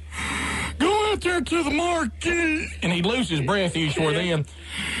Joe. Go out there to the marquee." And he'd lose his breath usually then.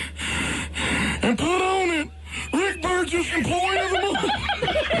 "And put on it, Rick Burgess, Employee of the Month."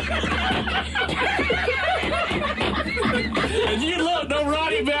 And you look, no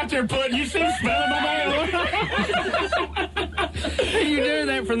Ronnie be out there putting, you see him smelling my mail. You do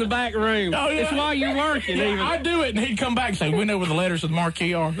that from the back room. Oh, yeah. It's while you're working. Yeah, even. I do it, and he'd come back and say, "We know where the letters of the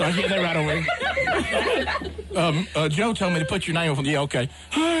marquee are." Like, "Yeah, they're right over here." Joe told me to put your name on. "Yeah, okay."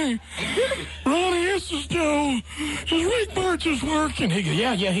 "Hey, Ronnie, this is Joe. Is Rick Burgess working?" He goes,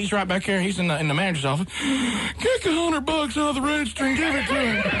 "Yeah, he's right back here. He's in the manager's office." "Kick $100 out of the register and give it to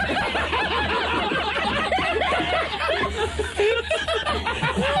him."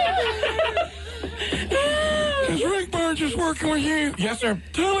 "Is Rick Burgess working with you?" "Yes, sir."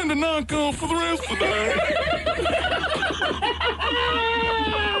 "Tell him to knock off for the rest of the day."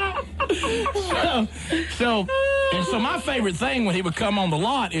 So my favorite thing when he would come on the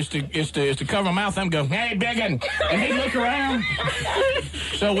lot is to cover my mouth and go, "Hey, biggin," and he'd look around.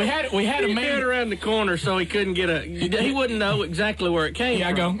 So we had a man. He get around the corner so he couldn't he wouldn't know exactly where it came from.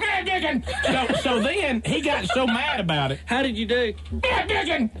 I go, "Hey, biggin." So then he got so mad about it. "How did you do?" "Hey,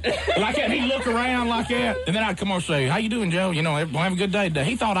 biggin." Like that. He'd look around like that, and then I'd come over and say, "How you doing, Joe? Have a good day today."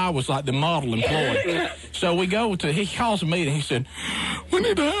 He thought I was like the model employee. So he calls a meeting. He said, "We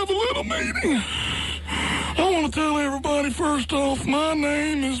need to have a little meeting. I want to tell everybody first off, my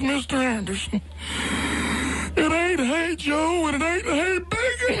name is Mr. Anderson. It ain't Hey Joe, and it ain't Hey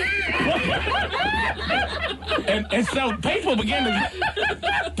Biggin." and so people begin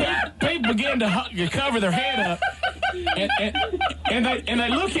to cover their head up, and they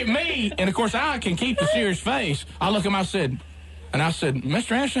look at me, and of course I can keep the serious face. I look at him, I said,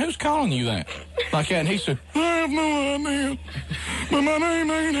 "Mr. Anderson, who's calling you that?" Like that, and he said, "I have no idea, but my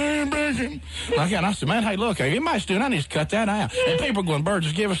name ain't Hey Biggin." Like that, and I said, "Man, hey, look, anybody's doing, I need to cut that out." And people going,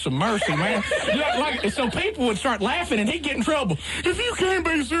 "Burgess, give us some mercy, man." And so people would start laughing, and he'd get in trouble. "If you can't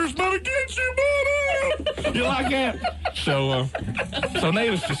be serious about it, get your butt out." You like that? So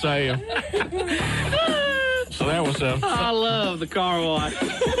needless to say, so that was. I love the car wash.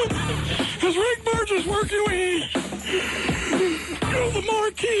 "Is Rick Burgess working with you?" "Go to the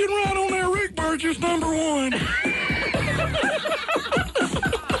marquee and write on there, Rick Burgess, #1.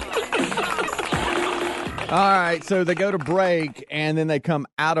 All right, so they go to break, and then they come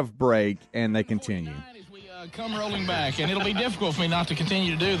out of break, and they continue. come rolling back, and it'll be difficult for me not to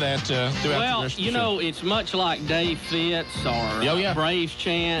continue to do that throughout the rest of the show. It's much like Dave Fitz or Braves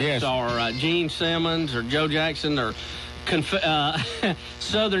Chance or Gene Simmons or Joe Jackson or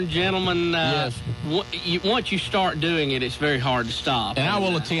Southern Gentlemen. Once you start doing it, it's very hard to stop. And I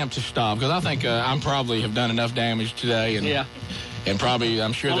will attempt to stop, because I think I probably have done enough damage today. And probably,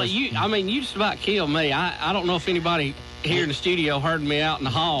 I'm sure. Well, you just about killed me. I don't know if anybody here in the studio heard me out in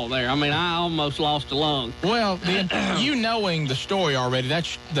the hall there. I mean, I almost lost a lung. Well, you knowing the story already,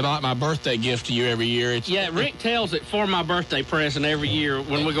 that's my birthday gift to you every year. Rick tells it for my birthday present every year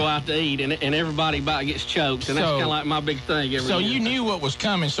when we go out to eat, and everybody about gets choked, and that's kind of like my big thing every year. So you knew what was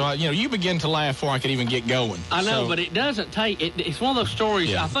coming, so you begin to laugh before I could even get going. I know, but it doesn't take it. It's one of those stories.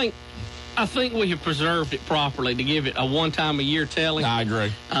 Yeah. I think we have preserved it properly to give it a one-time-a-year telling. I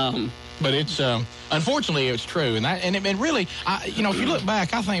agree. But it's unfortunately it's true, and really, if you look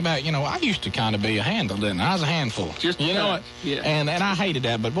back, I think about I used to kind of be a handle, didn't I? I was a handful. And I hated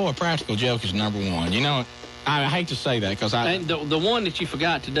that, but boy, Practical Joke is number one. I hate to say that because And the one that you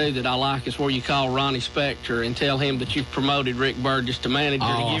forgot to do that I like is where you call Ronnie Spector and tell him that you've promoted Rick Burgess to manager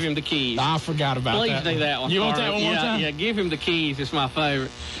to give him the keys. I forgot about that. Please do that one. You want that one more time? Yeah, give him the keys. It's my favorite.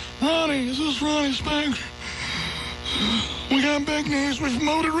 Ronnie, this is Ronnie Spector. We got big news. We've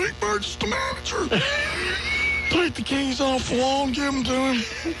promoted Rick Burgess to manager. Take the keys off the wall and give them to him.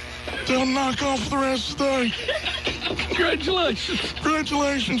 Tell him to knock off for the rest of the day. Congratulations.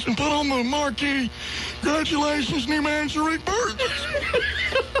 Congratulations. And put on the marquee. Congratulations, new manager Rick Burgess.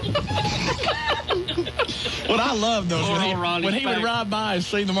 What I love those when he would ride by and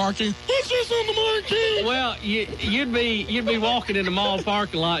see the marquee. What's this on the marquee? Well, you'd be walking in the mall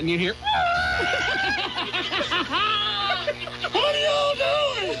parking lot and you'd hear. What are y'all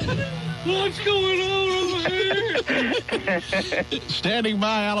doing? What's going on over here? Standing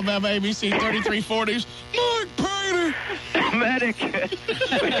by, Alabama ABC 3340s, Mark Prater. Medic.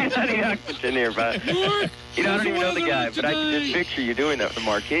 We got any oxygen here, but I don't even know the guy, but I can just picture you doing that with the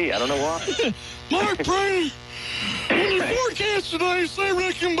marquee. I don't know why. Mark Prater. On your forecast today, say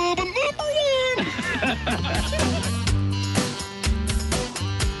Rick and Bubba #1.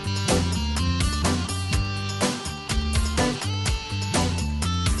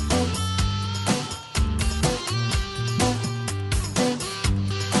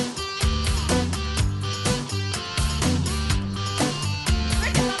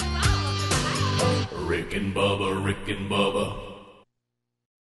 Rick and Bubba, Rick and Bubba.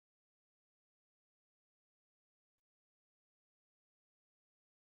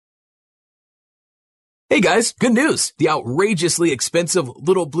 Hey guys, good news. The outrageously expensive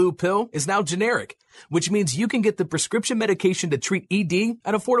Little Blue Pill is now generic, which means you can get the prescription medication to treat ED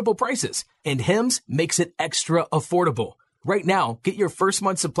at affordable prices. And Hims makes it extra affordable. Right now, get your first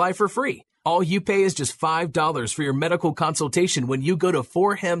month supply for free. All you pay is just $5 for your medical consultation when you go to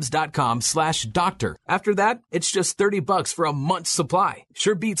 4hims.com/doctor. After that, it's just $30 for a month's supply.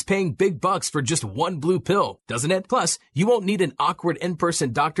 Sure beats paying big bucks for just one blue pill, doesn't it? Plus, you won't need an awkward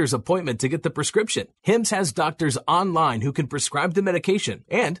in-person doctor's appointment to get the prescription. Hims has doctors online who can prescribe the medication,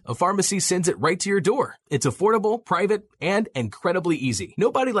 and a pharmacy sends it right to your door. It's affordable, private, and incredibly easy.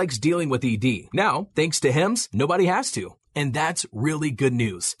 Nobody likes dealing with ED. Now, thanks to Hims, nobody has to. And that's really good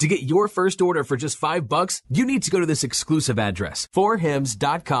news. To get your first order for just $5, you need to go to this exclusive address,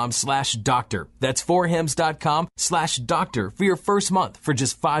 4hims.com/doctor. That's 4hims.com/doctor for your first month for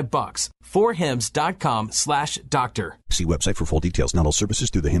just $5. 4hims.com/doctor. See website for full details. Not all services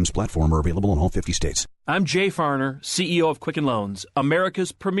through the Hims platform are available in all 50 states. I'm Jay Farner, CEO of Quicken Loans,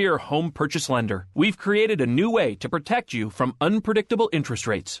 America's premier home purchase lender. We've created a new way to protect you from unpredictable interest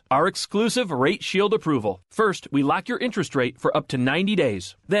rates. Our exclusive Rate Shield approval. First, we lock your interest rate for up to 90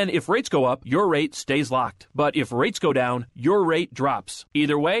 days. Then, if rates go up, your rate stays locked. But if rates go down, your rate drops.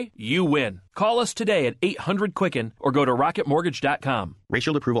 Either way, you win. Call us today at 800-QUICKEN or go to rocketmortgage.com. Rate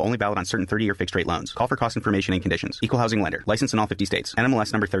Shield approval only valid on certain 30-year fixed-rate loans. Call for cost information and conditions. Equal housing lender. Licensed in all 50 states.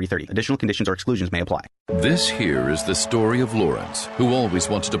 NMLS number 3030. Additional conditions or exclusions may apply. This here is the story of Lawrence, who always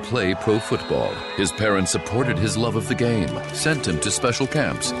wanted to play pro football. His parents supported his love of the game, sent him to special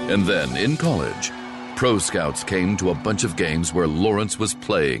camps, and then, in college, Pro Scouts came to a bunch of games where Lawrence was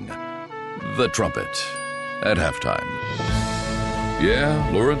playing the trumpet at halftime. Yeah,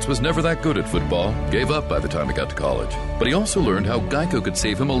 Lawrence was never that good at football, gave up by the time he got to college. But he also learned how Geico could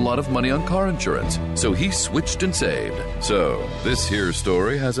save him a lot of money on car insurance, so he switched and saved. So, this here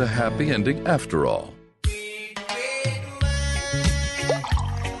story has a happy ending after all.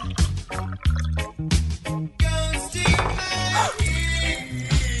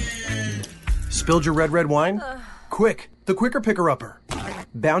 Spilled your red wine? Quick, the Quicker Picker-Upper.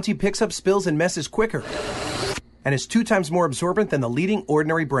 Bounty picks up spills and messes quicker. and is 2 times more absorbent than the leading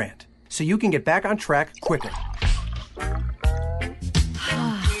Ordinary brand. So you can get back on track quicker.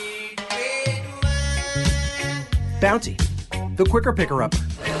 Bounty, the quicker picker-upper.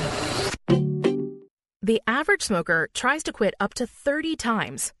 The average smoker tries to quit up to 30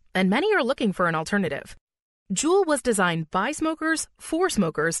 times, and many are looking for an alternative. Juul was designed by smokers for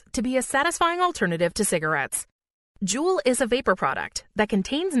smokers to be a satisfying alternative to cigarettes. Juul is a vapor product that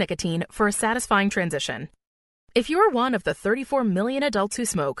contains nicotine for a satisfying transition. If you're one of the 34 million adults who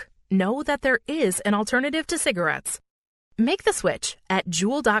smoke, know that there is an alternative to cigarettes. Make the switch at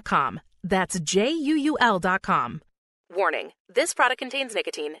Juul.com. That's JUUL.com. Warning, this product contains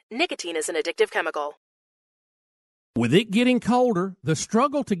nicotine. Nicotine is an addictive chemical. With it getting colder, the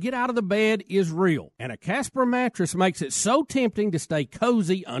struggle to get out of the bed is real, and a Casper mattress makes it so tempting to stay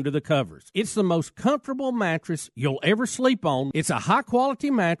cozy under the covers. It's the most comfortable mattress you'll ever sleep on. It's a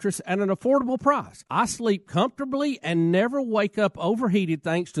high-quality mattress at an affordable price. I sleep comfortably and never wake up overheated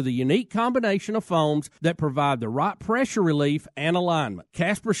thanks to the unique combination of foams that provide the right pressure relief and alignment.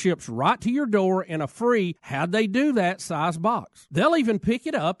 Casper ships right to your door in a free How'd They Do That size box. They'll even pick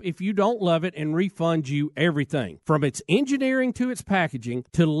it up if you don't love it and refund you everything. From its engineering to its packaging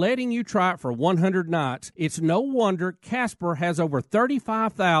to letting you try it for 100 nights, it's no wonder Casper has over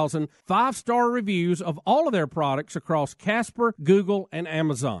 35,000 five-star reviews of all of their products across Casper, Google, and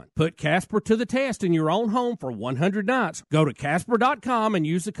Amazon. Put Casper to the test in your own home for 100 nights. Go to Casper.com and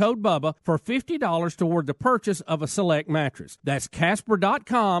use the code BUBBA for $50 toward the purchase of a select mattress. That's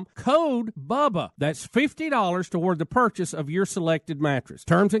Casper.com, code BUBBA. That's $50 toward the purchase of your selected mattress.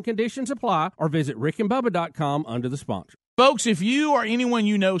 Terms and conditions apply, or visit rickandbubba.com under the sponsor. Folks, if you or anyone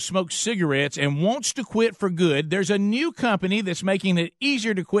you know smokes cigarettes and wants to quit for good, there's a new company that's making it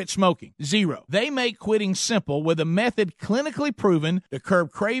easier to quit smoking, Zero. They make quitting simple with a method clinically proven to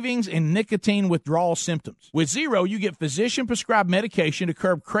curb cravings and nicotine withdrawal symptoms. With Zero, you get physician-prescribed medication to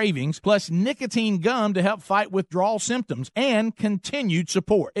curb cravings, plus nicotine gum to help fight withdrawal symptoms, and continued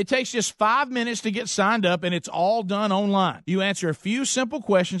support. It takes just 5 minutes to get signed up, and it's all done online. You answer a few simple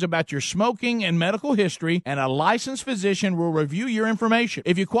questions about your smoking and medical history, and a licensed physician will review your information.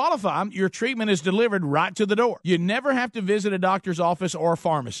 If you qualify, your treatment is delivered right to the door. You never have to visit a doctor's office or a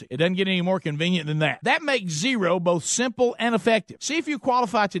pharmacy. It doesn't get any more convenient than that. That makes Zero both simple and effective. See if you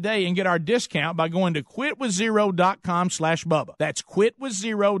qualify today and get our discount by going to quitwithzero.com/Bubba. That's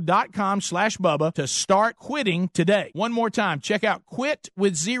quitwithzero.com/Bubba to start quitting today. One more time, check out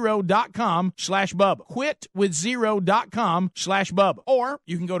quitwithzero.com/Bubba. Quitwithzero.com/Bubba. Or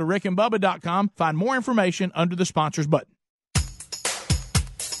you can go to rickandbubba.com, find more information under the sponsors button.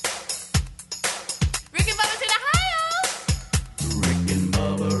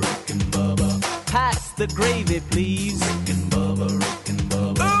 Pass the gravy, please. Rick and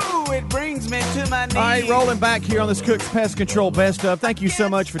Bubba. Ooh, it brings me to my knees. All right, rolling back here on this Cook's Pest Control Best Of. Thank you so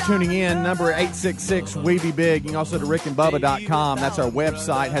much for tuning in. Number 866-WE-BE-BIG. You can also go to rickandbubba.com. That's our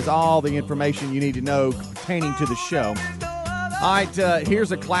website. Has all the information you need to know pertaining to the show. All right,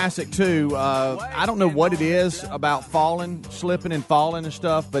 here's a classic, too. I don't know what it is about slipping and falling and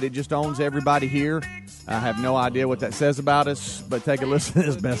stuff, but it just owns everybody here. I have no idea what that says about us, but take a listen to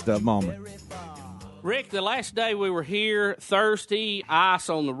this Best Of moment. Rick, the last day we were here, thirsty, ice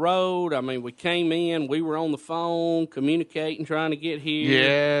on the road. I mean, we came in, we were on the phone, communicating, trying to get here.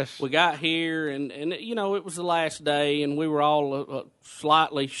 Yes. We got here, and you know, it was the last day, and we were all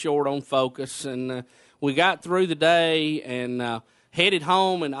slightly short on focus, and we got through the day and headed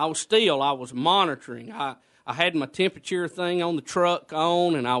home, and I was monitoring. I had my temperature thing on the truck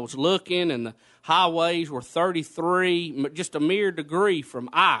on, and I was looking, and the highways were 33, just a mere degree from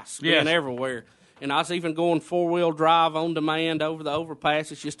ice being everywhere. And I was even going four-wheel drive on demand over the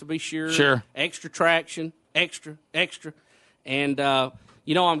overpasses just to be sure. Sure. Extra traction, extra. And,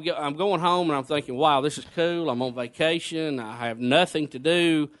 you know, I'm going home, and I'm thinking, wow, this is cool. I'm on vacation. I have nothing to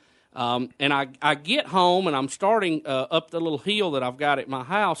do. And I get home, and I'm starting up the little hill that I've got at my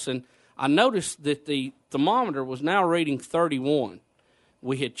house, and I noticed that the thermometer was now reading 31.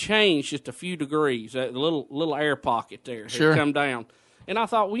 We had changed just a few degrees. The little air pocket there had come down. And I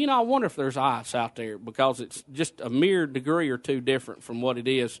thought, well, you know, I wonder if there's ice out there because it's just a mere degree or two different from what it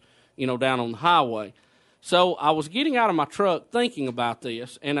is, you know, down on the highway. So I was getting out of my truck thinking about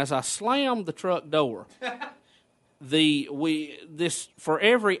this, and as I slammed the truck door, for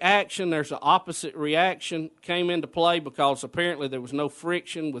every action, there's an opposite reaction came into play because apparently there was no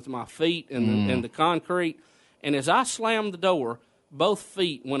friction with my feet and the concrete. And as I slammed the door, both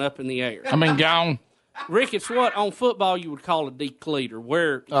feet went up in the air. I mean, gone. Rick, it's what on football you would call a decleater,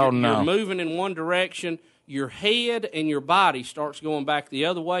 where you're moving in one direction, your head and your body starts going back the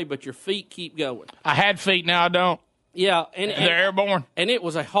other way, but your feet keep going. I had feet, now I don't. Yeah, and they're airborne. And it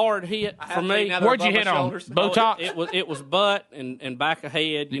was a hard hit for me. Where'd you hit on? Botox? It was butt and back of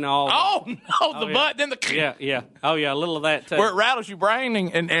head. You know. The butt, then the yeah. Oh yeah, a little of that too. Where it rattles your brain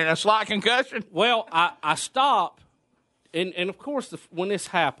and a slight concussion. Well, I stopped, and of course when this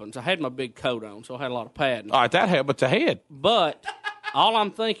happens, I had my big coat on, so I had a lot of padding. All right, that helped, but the head. But all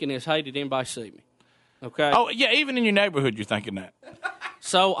I'm thinking is, hey, did anybody see me? Okay. Oh yeah, even in your neighborhood, you're thinking that.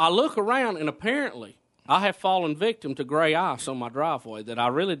 So I look around, and apparently I have fallen victim to gray ice on my driveway that I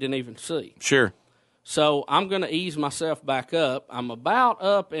really didn't even see. Sure. So I'm going to ease myself back up. I'm about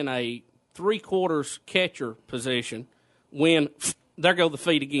up in a 3/4 catcher position when there go the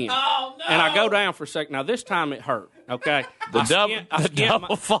feet again. Oh, no. And I go down for a second. Now, this time it hurt, okay? The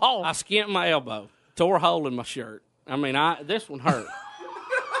double fall. I skinned my elbow, tore a hole in my shirt. I mean, this one hurt.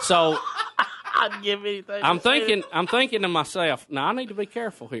 So I'd give anything. I'm thinking to myself, now I need to be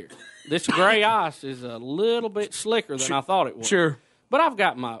careful here. This gray ice is a little bit slicker than I thought it was. Sure. But I've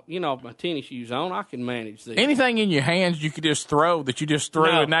got my tennis shoes on. I can manage this. Anything in your hands you could just throw that you just threw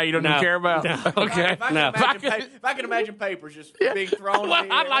and now you don't even care about? No. Okay. If I can imagine papers just being thrown. Well,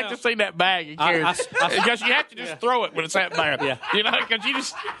 I'd like to see that bag and carry it. Because you have to just throw it when it's that bad. Yeah. You know, because you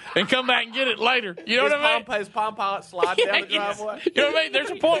just and come back and get it later. You know what I mean? His Palm Pilot slide down the driveway. You know what I mean?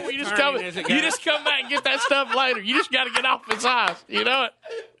 There's a point where you just come back and get that stuff later. You just got to get off his eyes. You know it?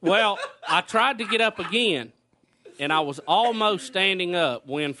 Well, I tried to get up again. And I was almost standing up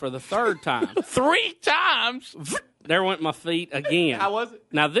when, for the third time, 3 times, there went my feet again. How was it?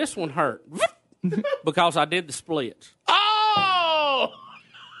 Now, this one hurt because I did the splits. Oh!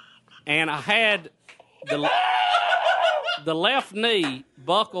 And I had the left knee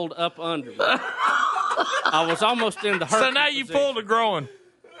buckled up under me. I was almost in the hurt. So now you pulled a groin.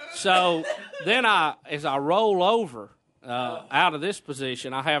 So then as I roll over out of this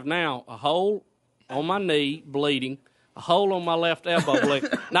position, I have now a hole on my knee, bleeding, a hole on my left elbow, bleeding.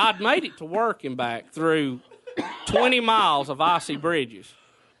 Now, I'd made it to work and back through 20 miles of icy bridges,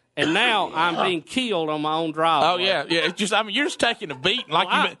 and now I'm being killed on my own driveway. Oh, yeah. It's just, you're just taking a beating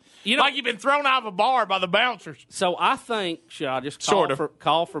like you've been thrown out of a bar by the bouncers. So I think, should I just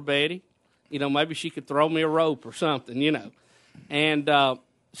call for Betty? You know, maybe she could throw me a rope or something, you know. And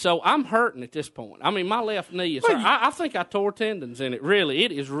so I'm hurting at this point. I mean, my left knee is hurt. I think I tore tendons in it. Really,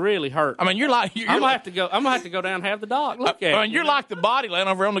 it is really hurt. I mean, I'm gonna have to go down and have the doc look at it. I mean, you're like the body laying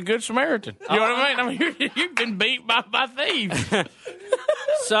over on the Good Samaritan. You know what I mean? I mean, you've been beat by thieves.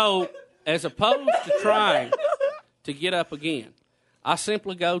 So, as opposed to trying to get up again, I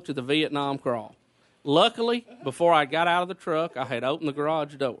simply go to the Vietnam crawl. Luckily, before I got out of the truck, I had opened the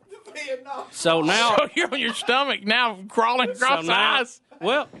garage door. So now you're on your stomach now, crawling across the ice.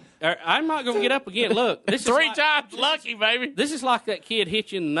 Well, I'm not going to get up again. Look, this 3 times lucky, baby. This is like that kid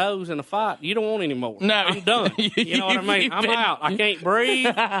hit you in the nose in a fight. You don't want any more. No. I'm done. You know what I mean? I'm out. I can't breathe.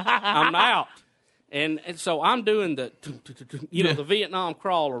 I'm out. And so I'm doing the Vietnam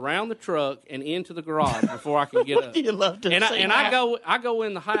crawl around the truck and into the garage before I can get up. You love to see that. I go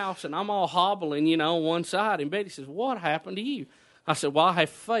in the house and I'm all hobbling, on one side. And Betty says, "What happened to you?" I said, "Well, I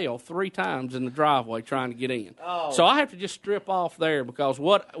have failed 3 times in the driveway trying to get in. Oh. So I have to just strip off there because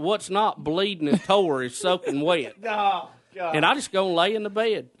what's not bleeding and tore is soaking wet." Oh, God. And I just go and lay in the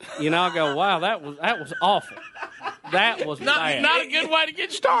bed. I go, "Wow, that was awful. That was bad." Not a good way to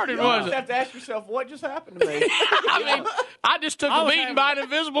get started, was it? You have to ask yourself, what just happened to me? I mean, I just took a beating by an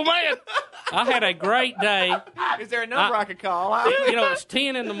invisible man. I had a great day. Is there a number I could call? It's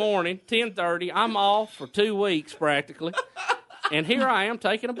 10 in the morning, 10:30. I'm off for 2 weeks practically. And here I am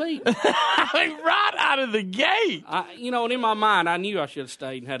taking a beat. I mean, right out of the gate. And in my mind, I knew I should have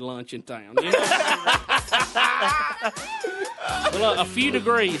stayed and had lunch in town. Well, look, a few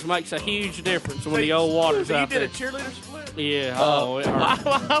degrees makes a huge difference when the old water's out there. You did a cheerleader split? Yeah. It hurt.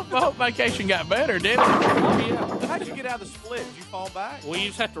 I hope vacation got better, didn't it? Oh, yeah. How'd you get out of the split? Did you fall back? Well, you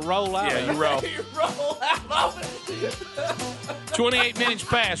just have to roll out. Yeah, you roll. You roll out of it. 28 minutes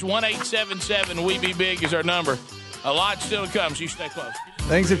past. 1-877 We Be Big is our number. A lot still to come, so you stay close.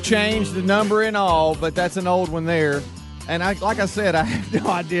 Things have changed, the number and all, but that's an old one there. And like I said, I have no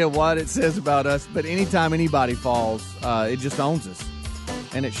idea what it says about us, but anytime anybody falls, it just owns us.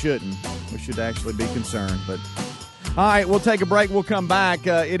 And it shouldn't. We should actually be concerned. But all right, we'll take a break. We'll come back.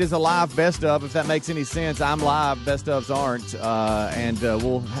 It is a live best of, if that makes any sense. I'm live. Best ofs aren't. And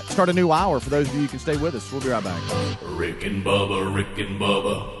we'll start a new hour for those of you who can stay with us. We'll be right back. Rick and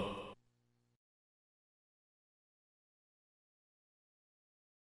Bubba.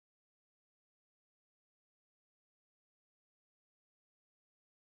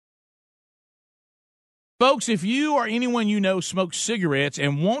 Folks, if you or anyone you know smokes cigarettes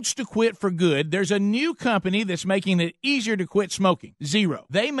and wants to quit for good, there's a new company that's making it easier to quit smoking. Zero.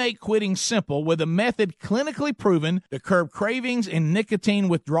 They make quitting simple with a method clinically proven to curb cravings and nicotine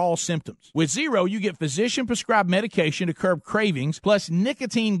withdrawal symptoms. With Zero, you get physician-prescribed medication to curb cravings, plus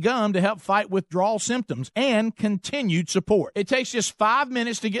nicotine gum to help fight withdrawal symptoms, and continued support. It takes just 5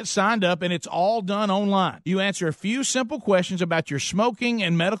 minutes to get signed up, and it's all done online. You answer a few simple questions about your smoking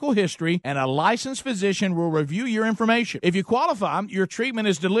and medical history, and a licensed physician will review your information. If you qualify, your treatment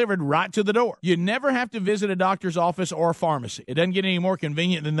is delivered right to the door. You never have to visit a doctor's office or a pharmacy. It doesn't get any more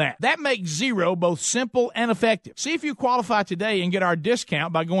convenient than that. That makes Zero both simple and effective. See if you qualify today and get our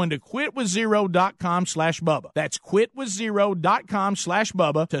discount by going to quitwithzero.com/Bubba. That's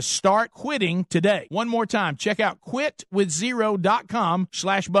quitwithzero.com/Bubba to start quitting today. One more time, check out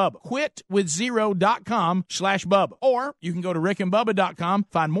quitwithzero.com/Bubba. Quitwithzero.com/Bubba. Or you can go to rickandbubba.com,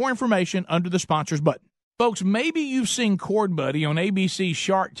 find more information under the sponsors button. Folks, maybe you've seen Chord Buddy on ABC's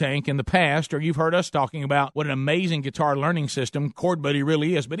Shark Tank in the past, or you've heard us talking about what an amazing guitar learning system Chord Buddy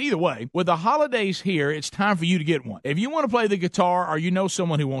really is. But either way, with the holidays here, it's time for you to get one. If you want to play the guitar or you know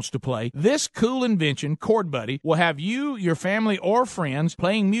someone who wants to play, this cool invention, Chord Buddy, will have you, your family, or friends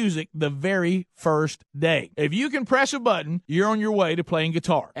playing music the very first day. If you can press a button, you're on your way to playing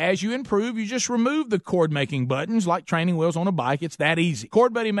guitar. As you improve, you just remove the chord-making buttons like training wheels on a bike. It's that easy.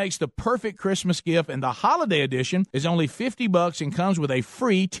 Chord Buddy makes the perfect Christmas gift, and the holiday edition is only $50 and comes with a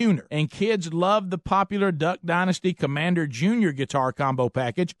free tuner. And kids love the popular Duck Dynasty Commander Junior guitar combo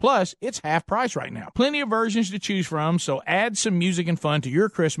package. Plus, it's half price right now. Plenty of versions to choose from, so add some music and fun to your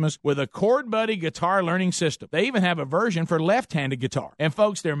Christmas with a Chord Buddy guitar learning system. They even have a version for left-handed guitar. And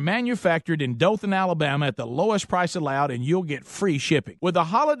folks, they're manufactured in Dothan, Alabama at the lowest price allowed, and you'll get free shipping. With the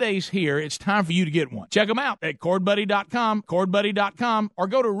holidays here, it's time for you to get one. Check them out at chordbuddy.com, chordbuddy.com, or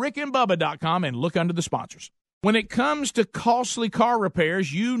go to rickandbubba.com and look under the sponsors. When it comes to costly car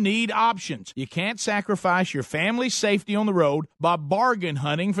repairs, you need options. You can't sacrifice your family's safety on the road by bargain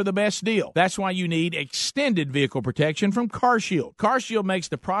hunting for the best deal. That's why you need extended vehicle protection from CarShield. CarShield makes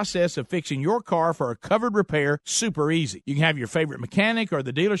the process of fixing your car for a covered repair super easy. You can have your favorite mechanic or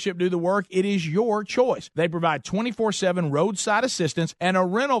the dealership do the work. It is your choice. They provide 24/7 roadside assistance and a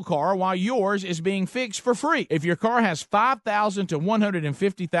rental car while yours is being fixed for free. If your car has 5,000 to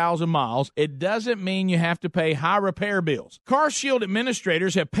 150,000 miles, it doesn't mean you have to pay high repair bills. CarShield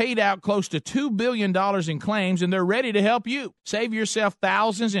administrators have paid out close to $2 billion in claims, and they're ready to help you. Save yourself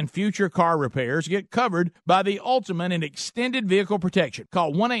thousands in future car repairs. Get covered by the ultimate in extended vehicle protection.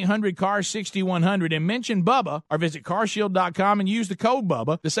 Call 1-800-CAR-6100 and mention Bubba, or visit carshield.com and use the code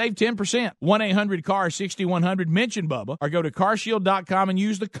Bubba to save 10%. 1-800-CAR-6100, mention Bubba, or go to carshield.com and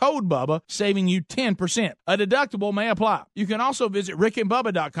use the code Bubba, saving you 10%. A deductible may apply. You can also visit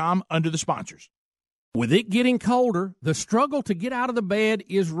rickandbubba.com under the sponsors. With it getting colder, the struggle to get out of the bed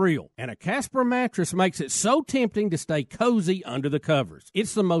is real, and a Casper mattress makes it so tempting to stay cozy under the covers.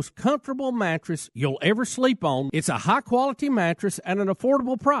 It's the most comfortable mattress you'll ever sleep on. It's a high-quality mattress at an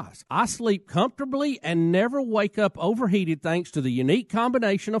affordable price. I sleep comfortably and never wake up overheated thanks to the unique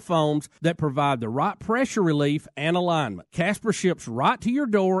combination of foams that provide the right pressure relief and alignment. Casper ships right to your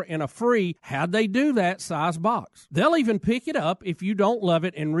door in a free How'd They Do That size box. They'll even pick it up if you don't love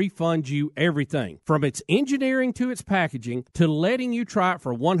it and refund you everything. From its engineering to its packaging to letting you try it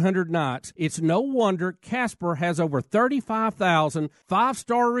for 100 nights, it's no wonder Casper has over 35,000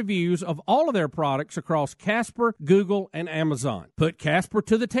 five-star reviews of all of their products across Casper, Google, and Amazon. Put Casper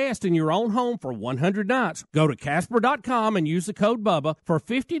to the test in your own home for 100 nights. Go to Casper.com and use the code Bubba for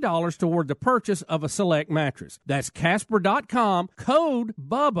 $50 toward the purchase of a select mattress. That's Casper.com, code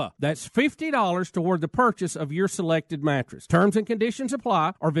Bubba. That's $50 toward the purchase of your selected mattress. Terms and conditions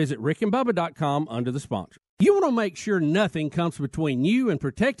apply, or visit rickandbubba.com under the sponsor. You want to make sure nothing comes between you and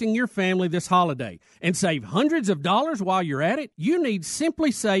protecting your family this holiday and save hundreds of dollars while you're at it? You need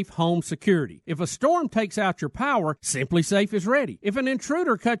Simply Safe Home Security. If a storm takes out your power, Simply Safe is ready. If an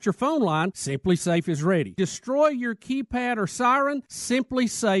intruder cuts your phone line, Simply Safe is ready. Destroy your keypad or siren, Simply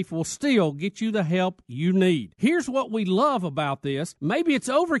Safe will still get you the help you need. Here's what we love about this. Maybe it's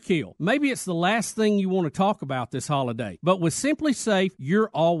overkill. Maybe it's the last thing you want to talk about this holiday. But with Simply Safe,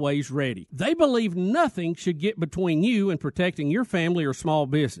 you're always ready. They believe nothing should should get between you and protecting your family or small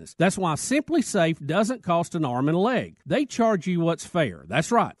business. That's why Simply Safe doesn't cost an arm and a leg. They charge you what's fair.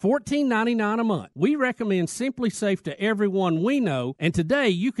 That's right, $14.99 a month. We recommend Simply Safe to everyone we know, and today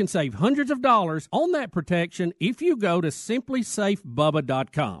you can save hundreds of dollars on that protection if you go to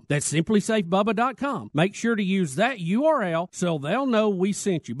simplysafebubba.com. That's simplysafebubba.com. Make sure to use that URL so they'll know we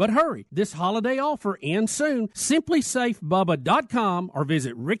sent you. But hurry, this holiday offer ends soon. simplysafebubba.com or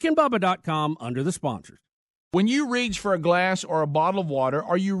visit rickandbubba.com under the sponsors. When you reach for a glass or a bottle of water,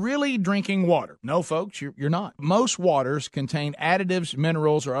 are you really drinking water? No, folks, you're not. Most waters contain additives,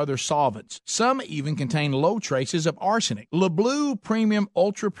 minerals, or other solvents. Some even contain low traces of arsenic. LeBlue Premium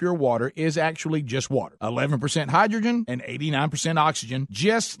Ultra Pure Water is actually just water. 11% hydrogen and 89% oxygen,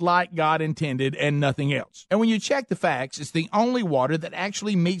 just like God intended and nothing else. And when you check the facts, it's the only water that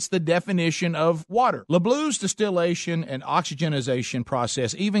actually meets the definition of water. LeBlue's distillation and oxygenization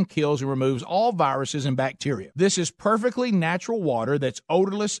process even kills and removes all viruses and bacteria. This is perfectly natural water that's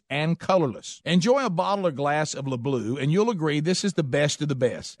odorless and colorless. Enjoy a bottle or glass of LeBlue, and you'll agree this is the best of the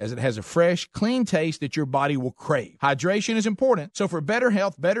best, as it has a fresh, clean taste that your body will crave. Hydration is important, so for better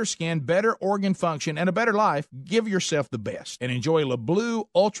health, better skin, better organ function, and a better life, give yourself the best and enjoy LeBlue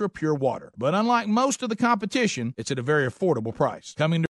Ultra Pure Water. But unlike most of the competition, it's at a very affordable price. Coming to